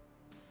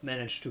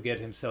managed to get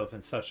himself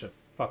in such a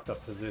fucked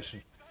up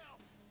position.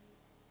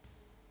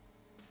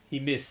 He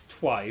missed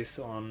twice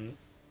on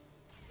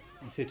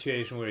a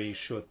situation where he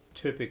should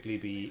typically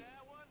be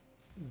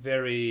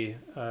very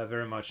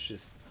much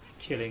just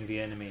killing the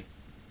enemy.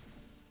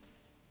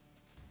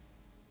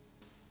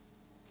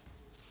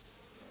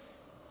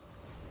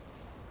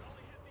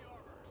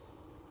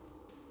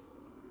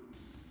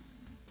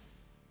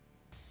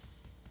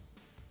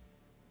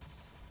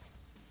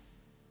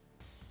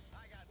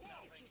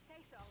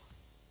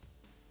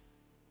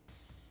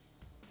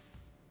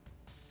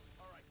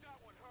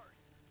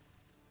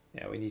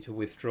 Yeah, we need to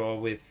withdraw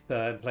with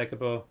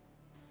Implacable.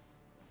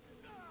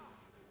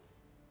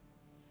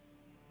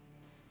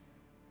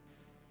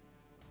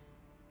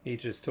 He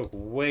just took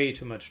way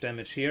too much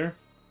damage here.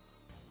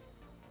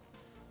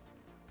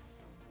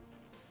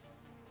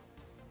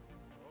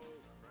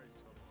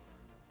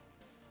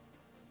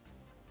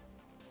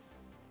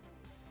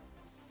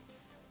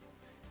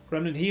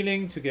 Gremlin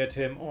healing to get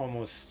him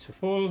almost to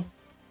full.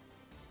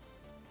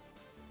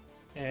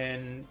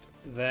 And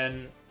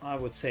then I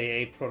would say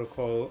 8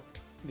 protocol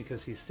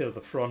because he's still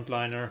the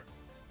frontliner.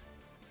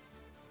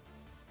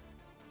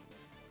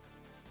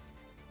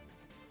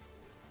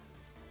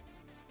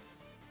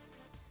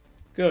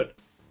 Good.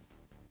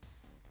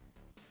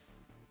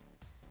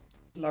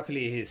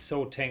 Luckily he's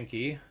so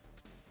tanky.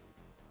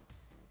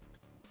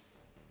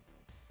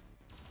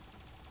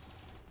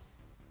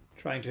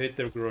 Trying to hit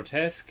the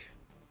grotesque.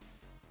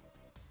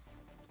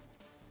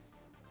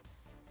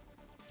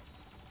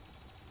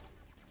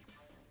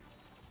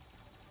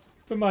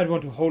 We might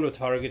want to holo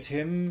target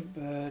him,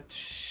 but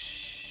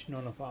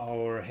none of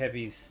our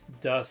heavies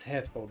does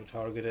have holo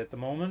target at the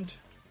moment.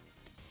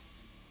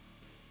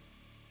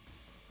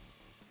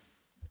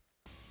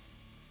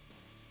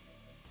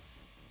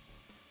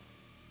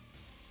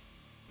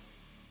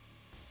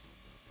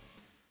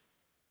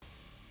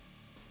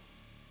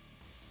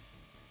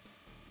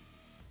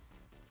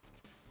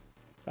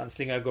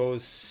 Gunslinger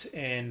goes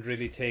and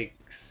really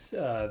takes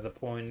the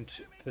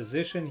point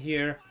position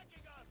here.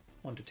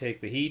 Want to take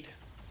the heat.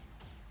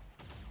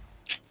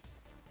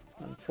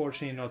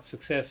 Unfortunately not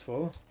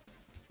successful.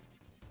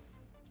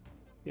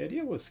 The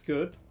idea was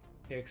good.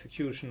 The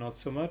execution not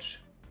so much.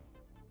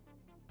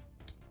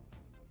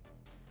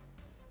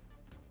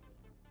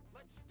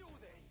 Let's do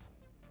this.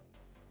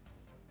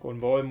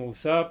 Golden Boy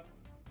moves up.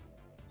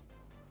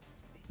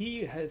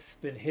 He has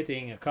been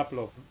hitting a couple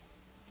of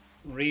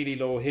really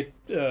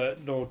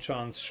low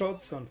chance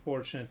shots.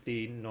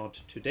 Unfortunately not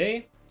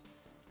today.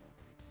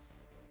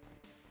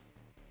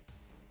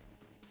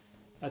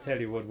 I'll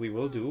tell you what we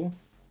will do.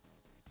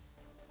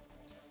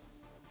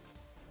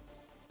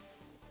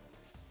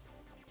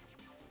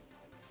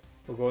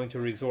 We're going to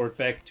resort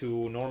back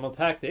to normal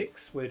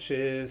tactics, which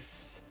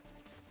is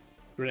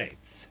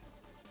grenades.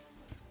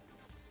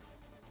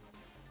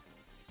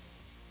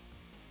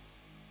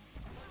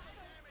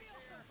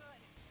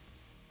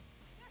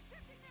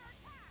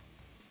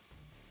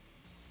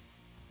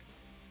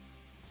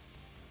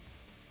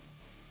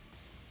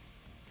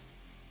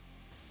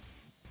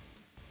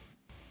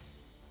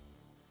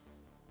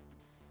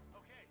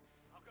 Okay,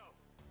 I'll go.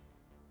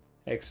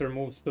 Xer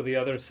moves to the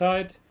other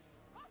side.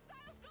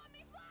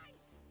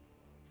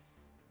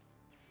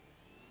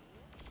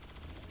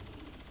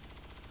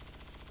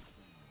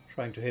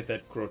 Trying to hit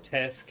that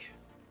grotesque.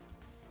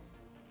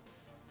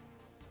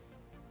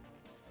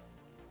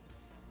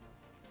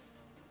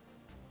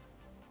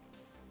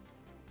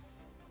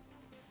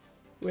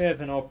 We have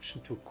an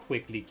option to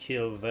quickly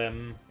kill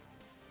them,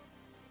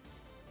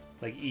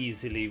 like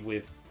easily,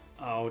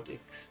 without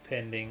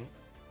expending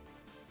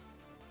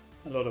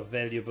a lot of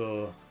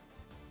valuable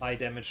high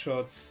damage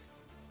shots.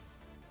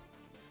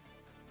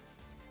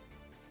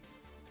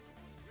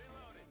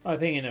 I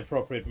think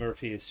Inappropriate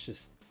Murphy is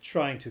just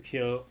trying to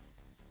kill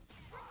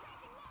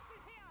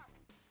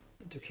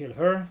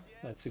her.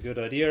 That's a good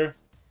idea.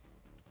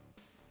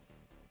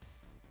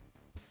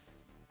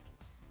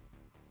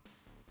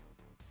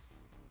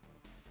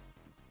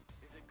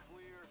 Is it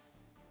clear?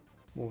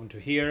 Moving to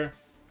here.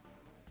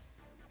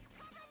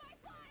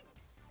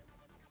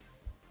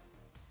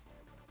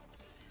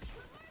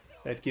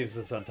 That gives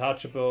us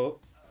untouchable.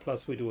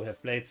 Plus we do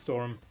have Blade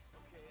Storm.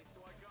 Okay,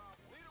 so I got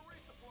lead a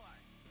resupply.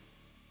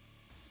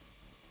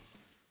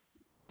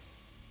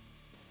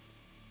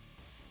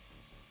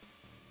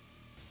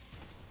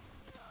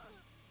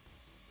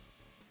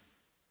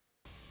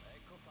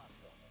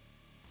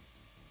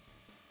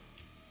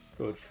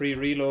 Good. Free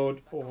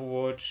reload.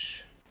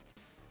 Overwatch.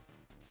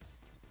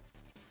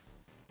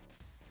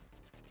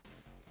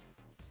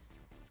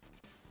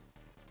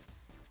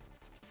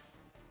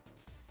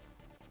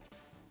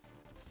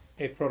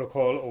 A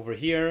protocol over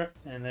here,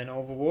 and then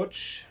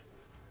Overwatch.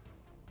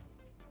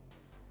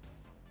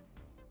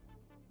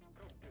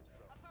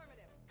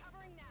 Affirmative.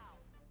 Covering now.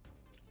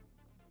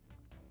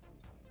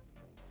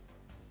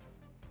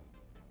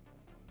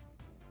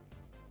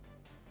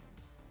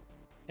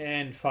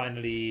 And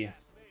finally,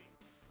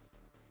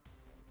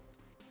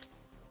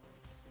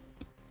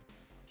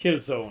 Kill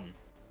Zone.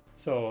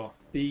 So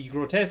the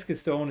grotesque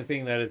is the only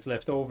thing that is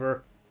left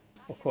over.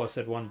 Of course,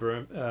 that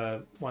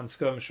one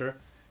skirmisher.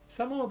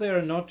 Somehow they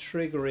are not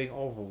triggering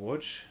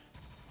Overwatch.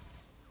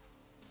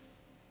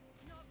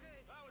 Not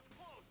good. That was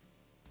close.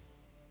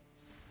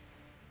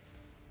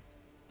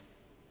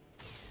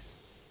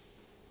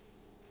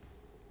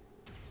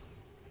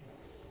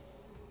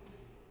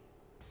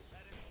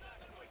 That is not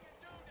what we can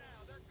do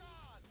now. They're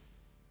gone.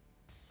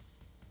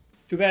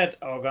 Too bad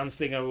our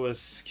gunslinger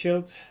was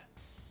killed.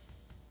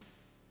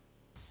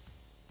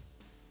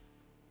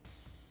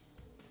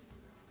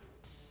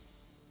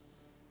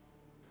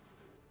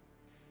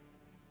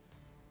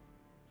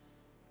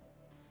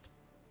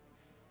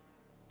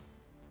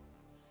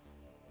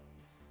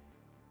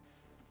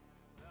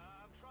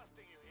 I'm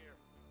trusting you here.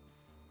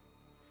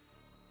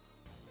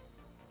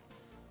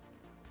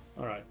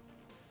 Alright.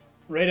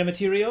 Radar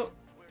material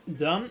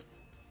done.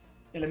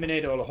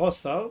 Eliminate all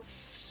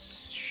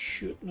hostiles.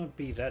 Should not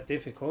be that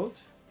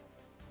difficult.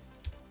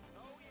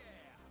 Oh yeah.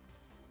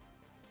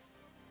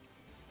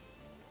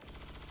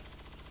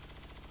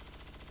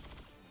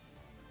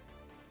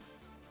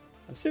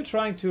 I'm still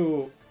trying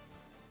to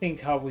think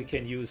how we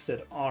can use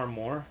that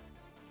armor.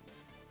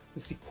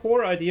 Because the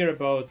core idea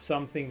about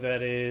something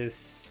that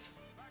is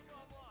Back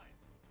online.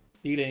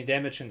 deal any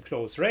damage in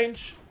close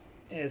range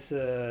as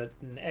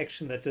an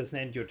action that doesn't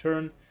end your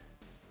turn.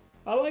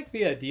 I like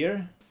the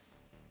idea.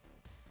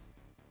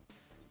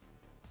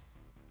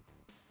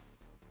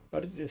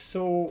 But it is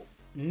so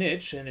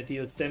niche and it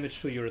deals damage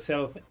to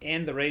yourself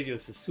and the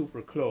radius is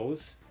super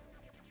close.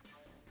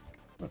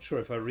 Not sure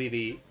if I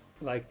really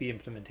like the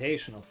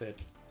implementation of it.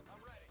 I'm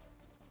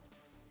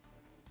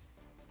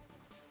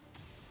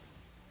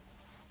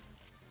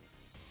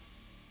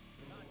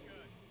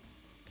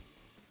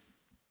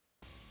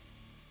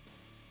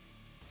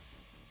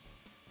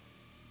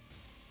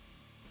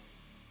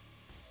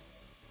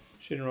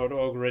Shinrod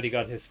already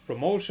got his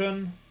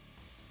promotion,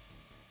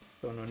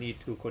 so no need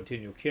to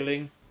continue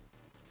killing.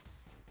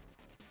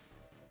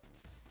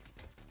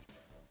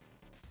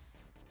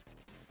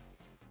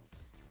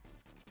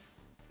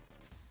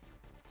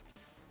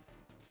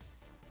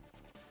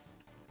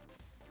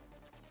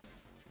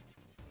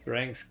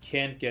 Ranks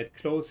can't get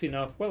close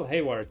enough. Well,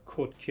 Hayward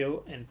could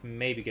kill and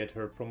maybe get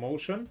her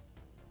promotion.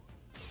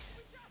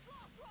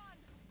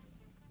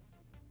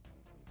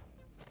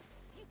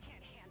 You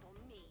can't handle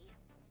me.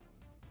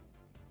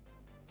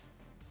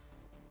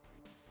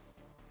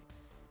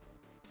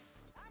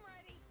 I'm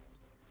ready.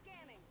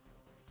 Scanning.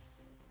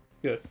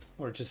 Good.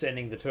 We're just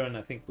ending the turn.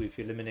 I think we've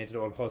eliminated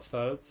all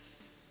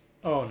hostiles.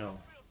 Oh no.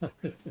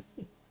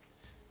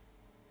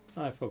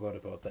 I forgot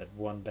about that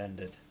one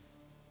bandit.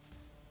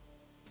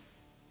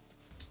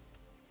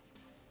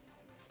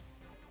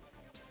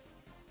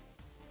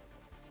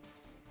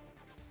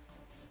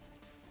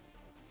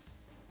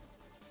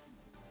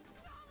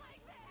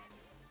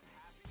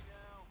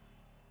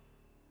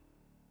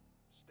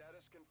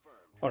 Status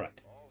confirmed. All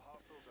right. All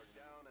hostiles are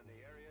down and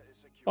the area is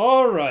secure.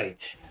 All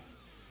right.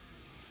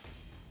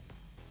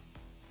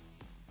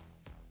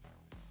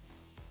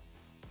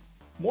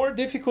 More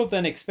difficult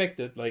than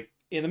expected. Like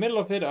in the middle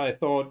of it, I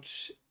thought,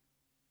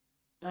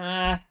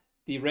 the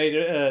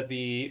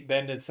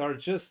bandits are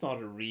just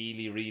not a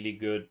really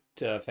good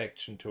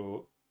faction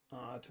to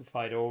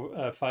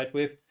fight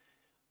with.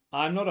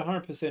 I'm not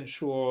 100%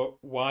 sure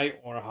why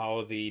or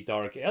how the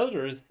Dark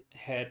Elders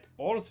had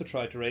also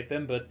tried to raid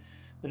them, but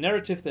the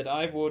narrative that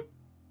I would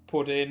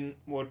put in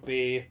would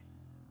be,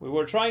 we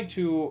were trying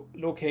to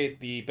locate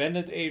the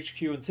Bandit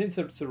HQ, and since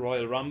it's a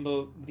Royal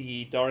Rumble,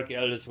 the Dark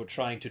Elders were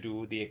trying to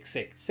do the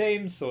exact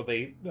same, so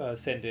they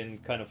sent in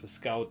kind of a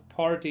scout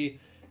party,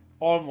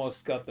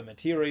 almost got the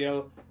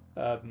material.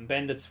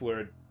 Bandits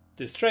were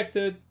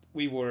distracted.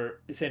 We were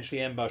essentially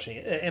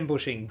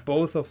ambushing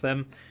both of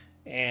them,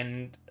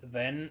 and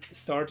then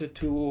started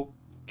to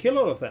kill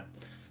all of them.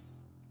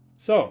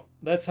 So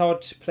that's how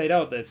it played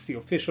out. That's the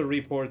official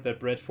report that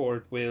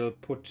Bradford will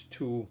put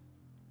to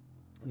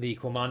the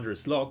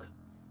commander's log.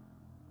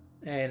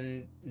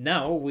 And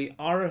now we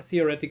are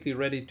theoretically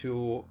ready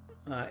to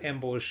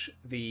ambush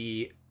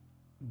the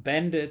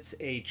Bandits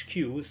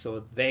HQ, so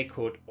they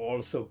could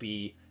also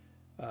be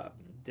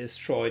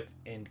destroyed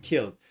and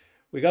killed.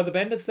 We got the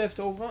Bandits left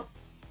over.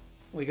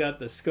 We got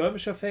the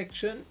Skirmisher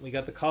faction, we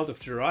got the Cult of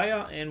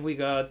Jiraiya, and we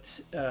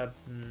got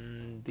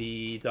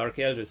the Dark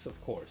Elders,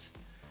 of course.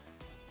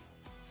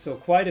 So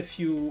quite a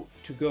few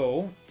to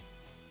go.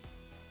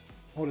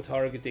 Auto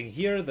targeting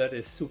here, that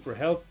is super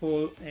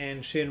helpful,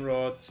 and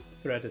Shinrod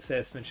threat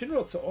assessment.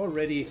 Shinrod's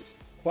already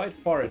quite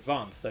far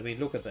advanced. I mean,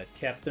 look at that,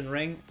 captain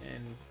rank,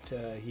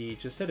 and he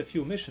just had a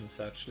few missions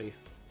actually.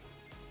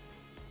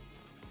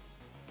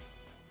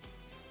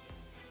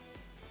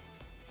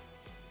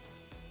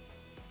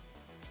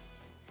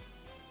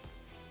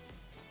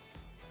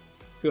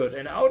 Good,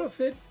 and out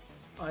of it,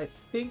 I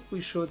think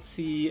we should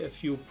see a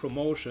few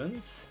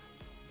promotions.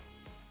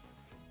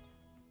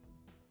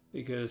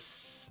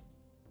 Because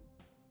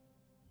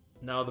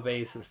now the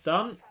base is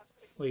done.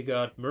 We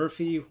got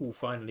Murphy, who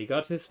finally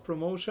got his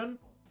promotion.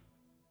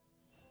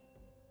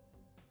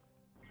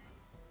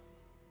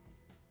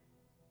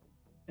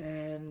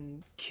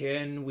 And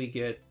can we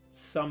get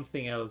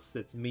something else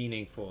that's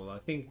meaningful? I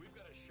think We've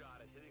got a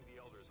shot at hitting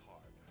the Elders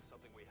hard,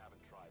 something we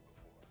haven't tried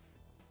before.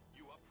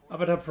 You up for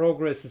Avatar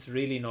progress is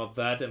really not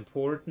that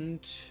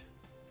important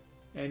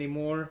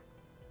anymore.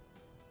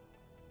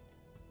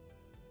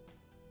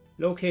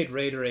 Locate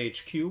Raider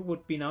HQ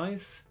would be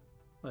nice.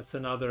 That's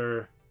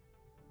another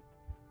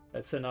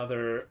that's a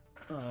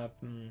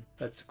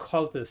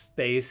cultist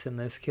base in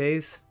this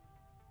case.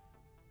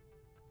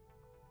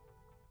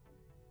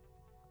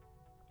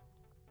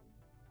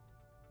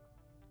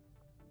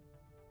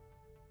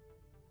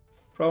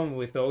 Problem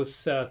with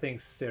those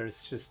things,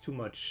 there's just too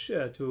much,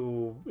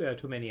 too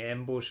many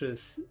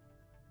ambushes.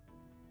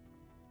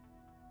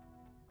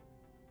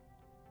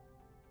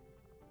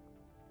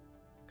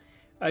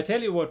 I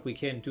tell you what, we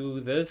can do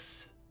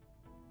this,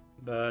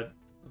 but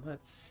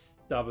let's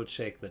double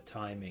check the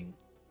timing.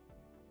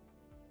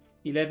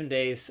 11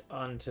 days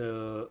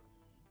until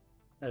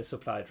a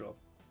supply drop.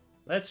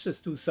 Let's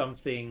just do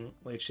something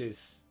which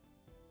is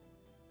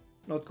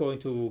not going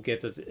to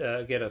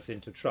get us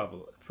into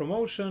trouble.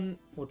 Promotion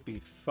would be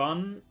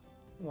fun.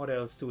 What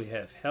else do we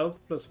have? Health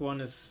 +1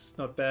 is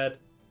not bad.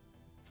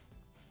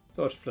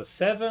 Dodge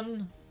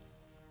 +7.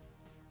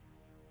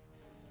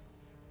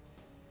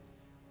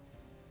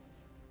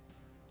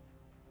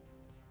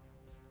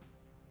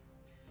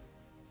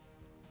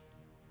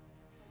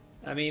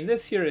 I mean,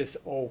 this here is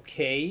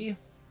okay.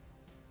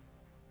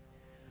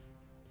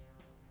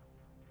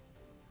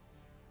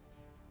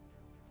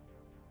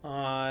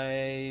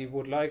 I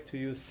would like to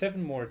use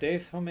 7 more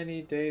days. How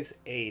many days?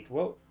 8.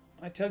 Well,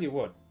 I tell you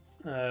what.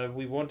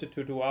 We wanted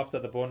to do after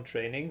the bond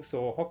training,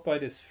 so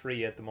Hawkbite is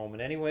free at the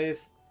moment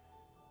anyways.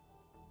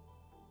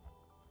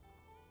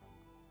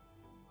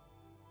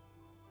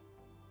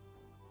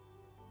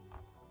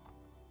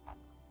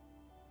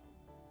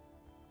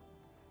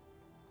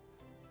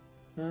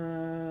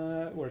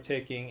 We're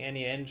taking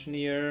any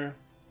engineer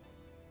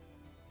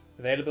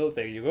available.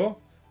 There you go.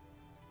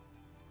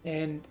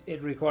 And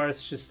it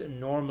requires just a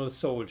normal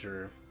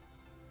soldier.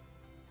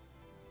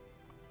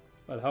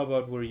 Well, how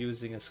about we're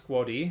using a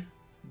squaddy?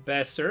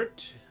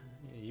 Bastard,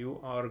 you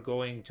are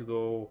going to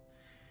go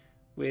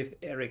with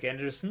Eric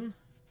Anderson.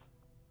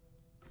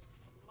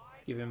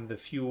 Give him the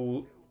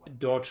few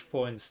dodge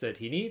points that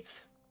he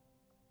needs.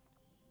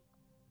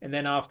 And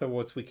then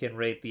afterwards we can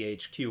raid the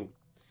HQ.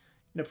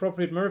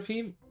 Inappropriate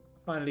Murphy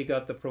finally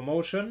got the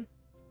promotion.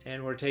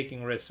 And we're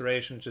taking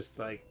restoration just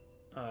like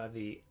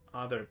the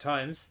other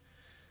times.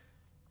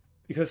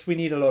 Because we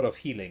need a lot of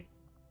healing.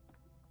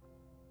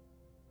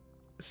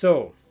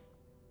 So,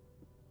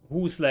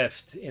 who's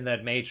left in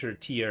that major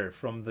tier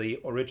from the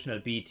original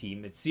B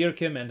team? It's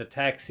Syken and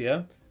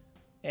Ataxia.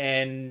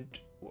 And,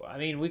 I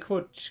mean, we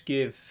could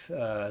give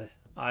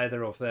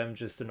either of them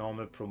just a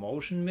normal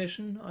promotion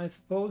mission, I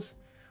suppose.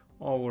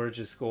 Or we're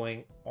just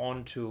going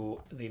on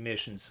to the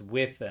missions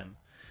with them.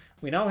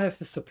 We now have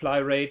the supply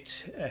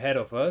rate ahead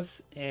of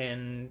us.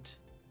 And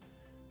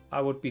I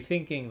would be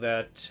thinking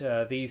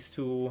that these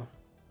two,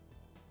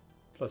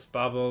 plus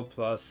Bubble,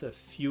 plus a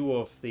few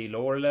of the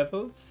lower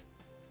levels,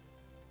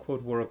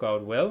 could work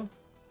out well.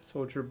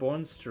 Soldier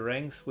bonds to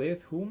ranks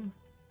with whom?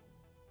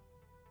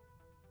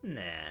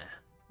 Nah.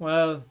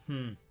 Well,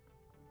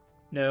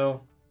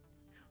 no.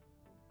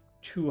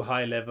 Too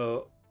high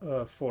level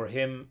for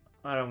him.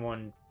 I don't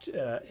want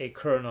a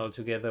colonel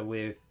together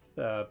with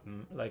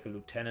like a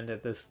lieutenant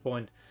at this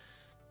point.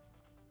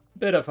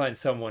 Better find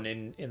someone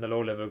in the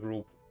low level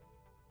group.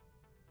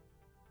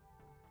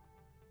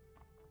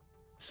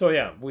 So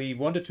yeah, we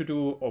wanted to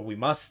do, or we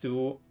must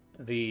do,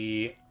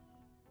 the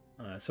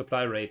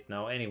supply rate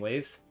now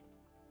anyways.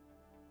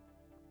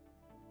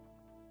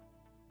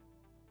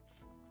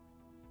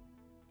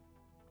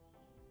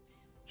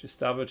 Just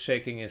double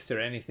checking, is there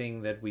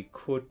anything that we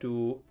could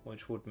do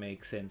which would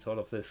make sense? All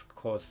of this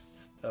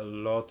costs a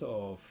lot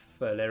of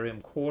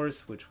Valerium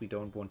cores, which we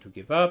don't want to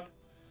give up.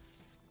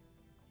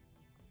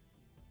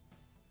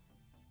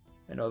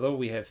 And although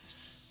we have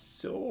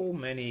so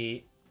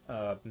many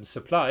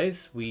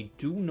supplies, we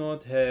do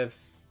not have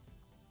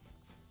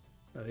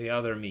the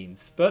other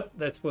means. But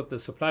that's what the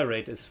supply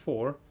rate is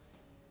for.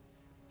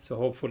 So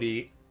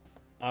hopefully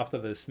after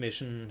this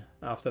mission,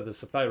 after the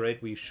supply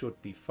rate, we should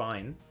be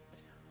fine.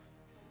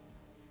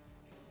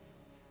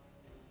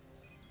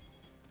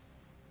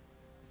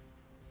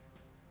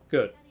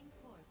 Good.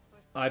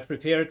 I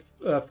prepared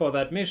for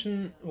that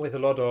mission with a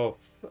lot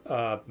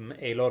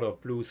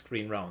of blue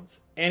screen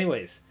rounds.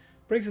 Anyways,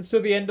 brings us to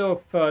the end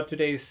of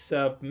today's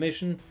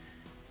mission.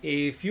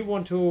 If you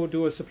want to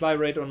do a supply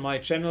raid on my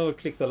channel,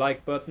 click the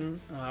like button.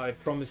 I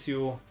promise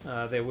you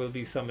there will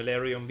be some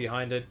Valerium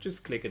behind it.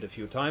 Just click it a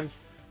few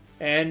times.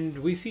 And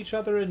we see each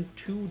other in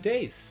 2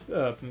 days,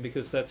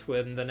 because that's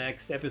when the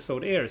next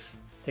episode airs.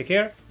 Take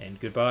care and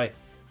goodbye.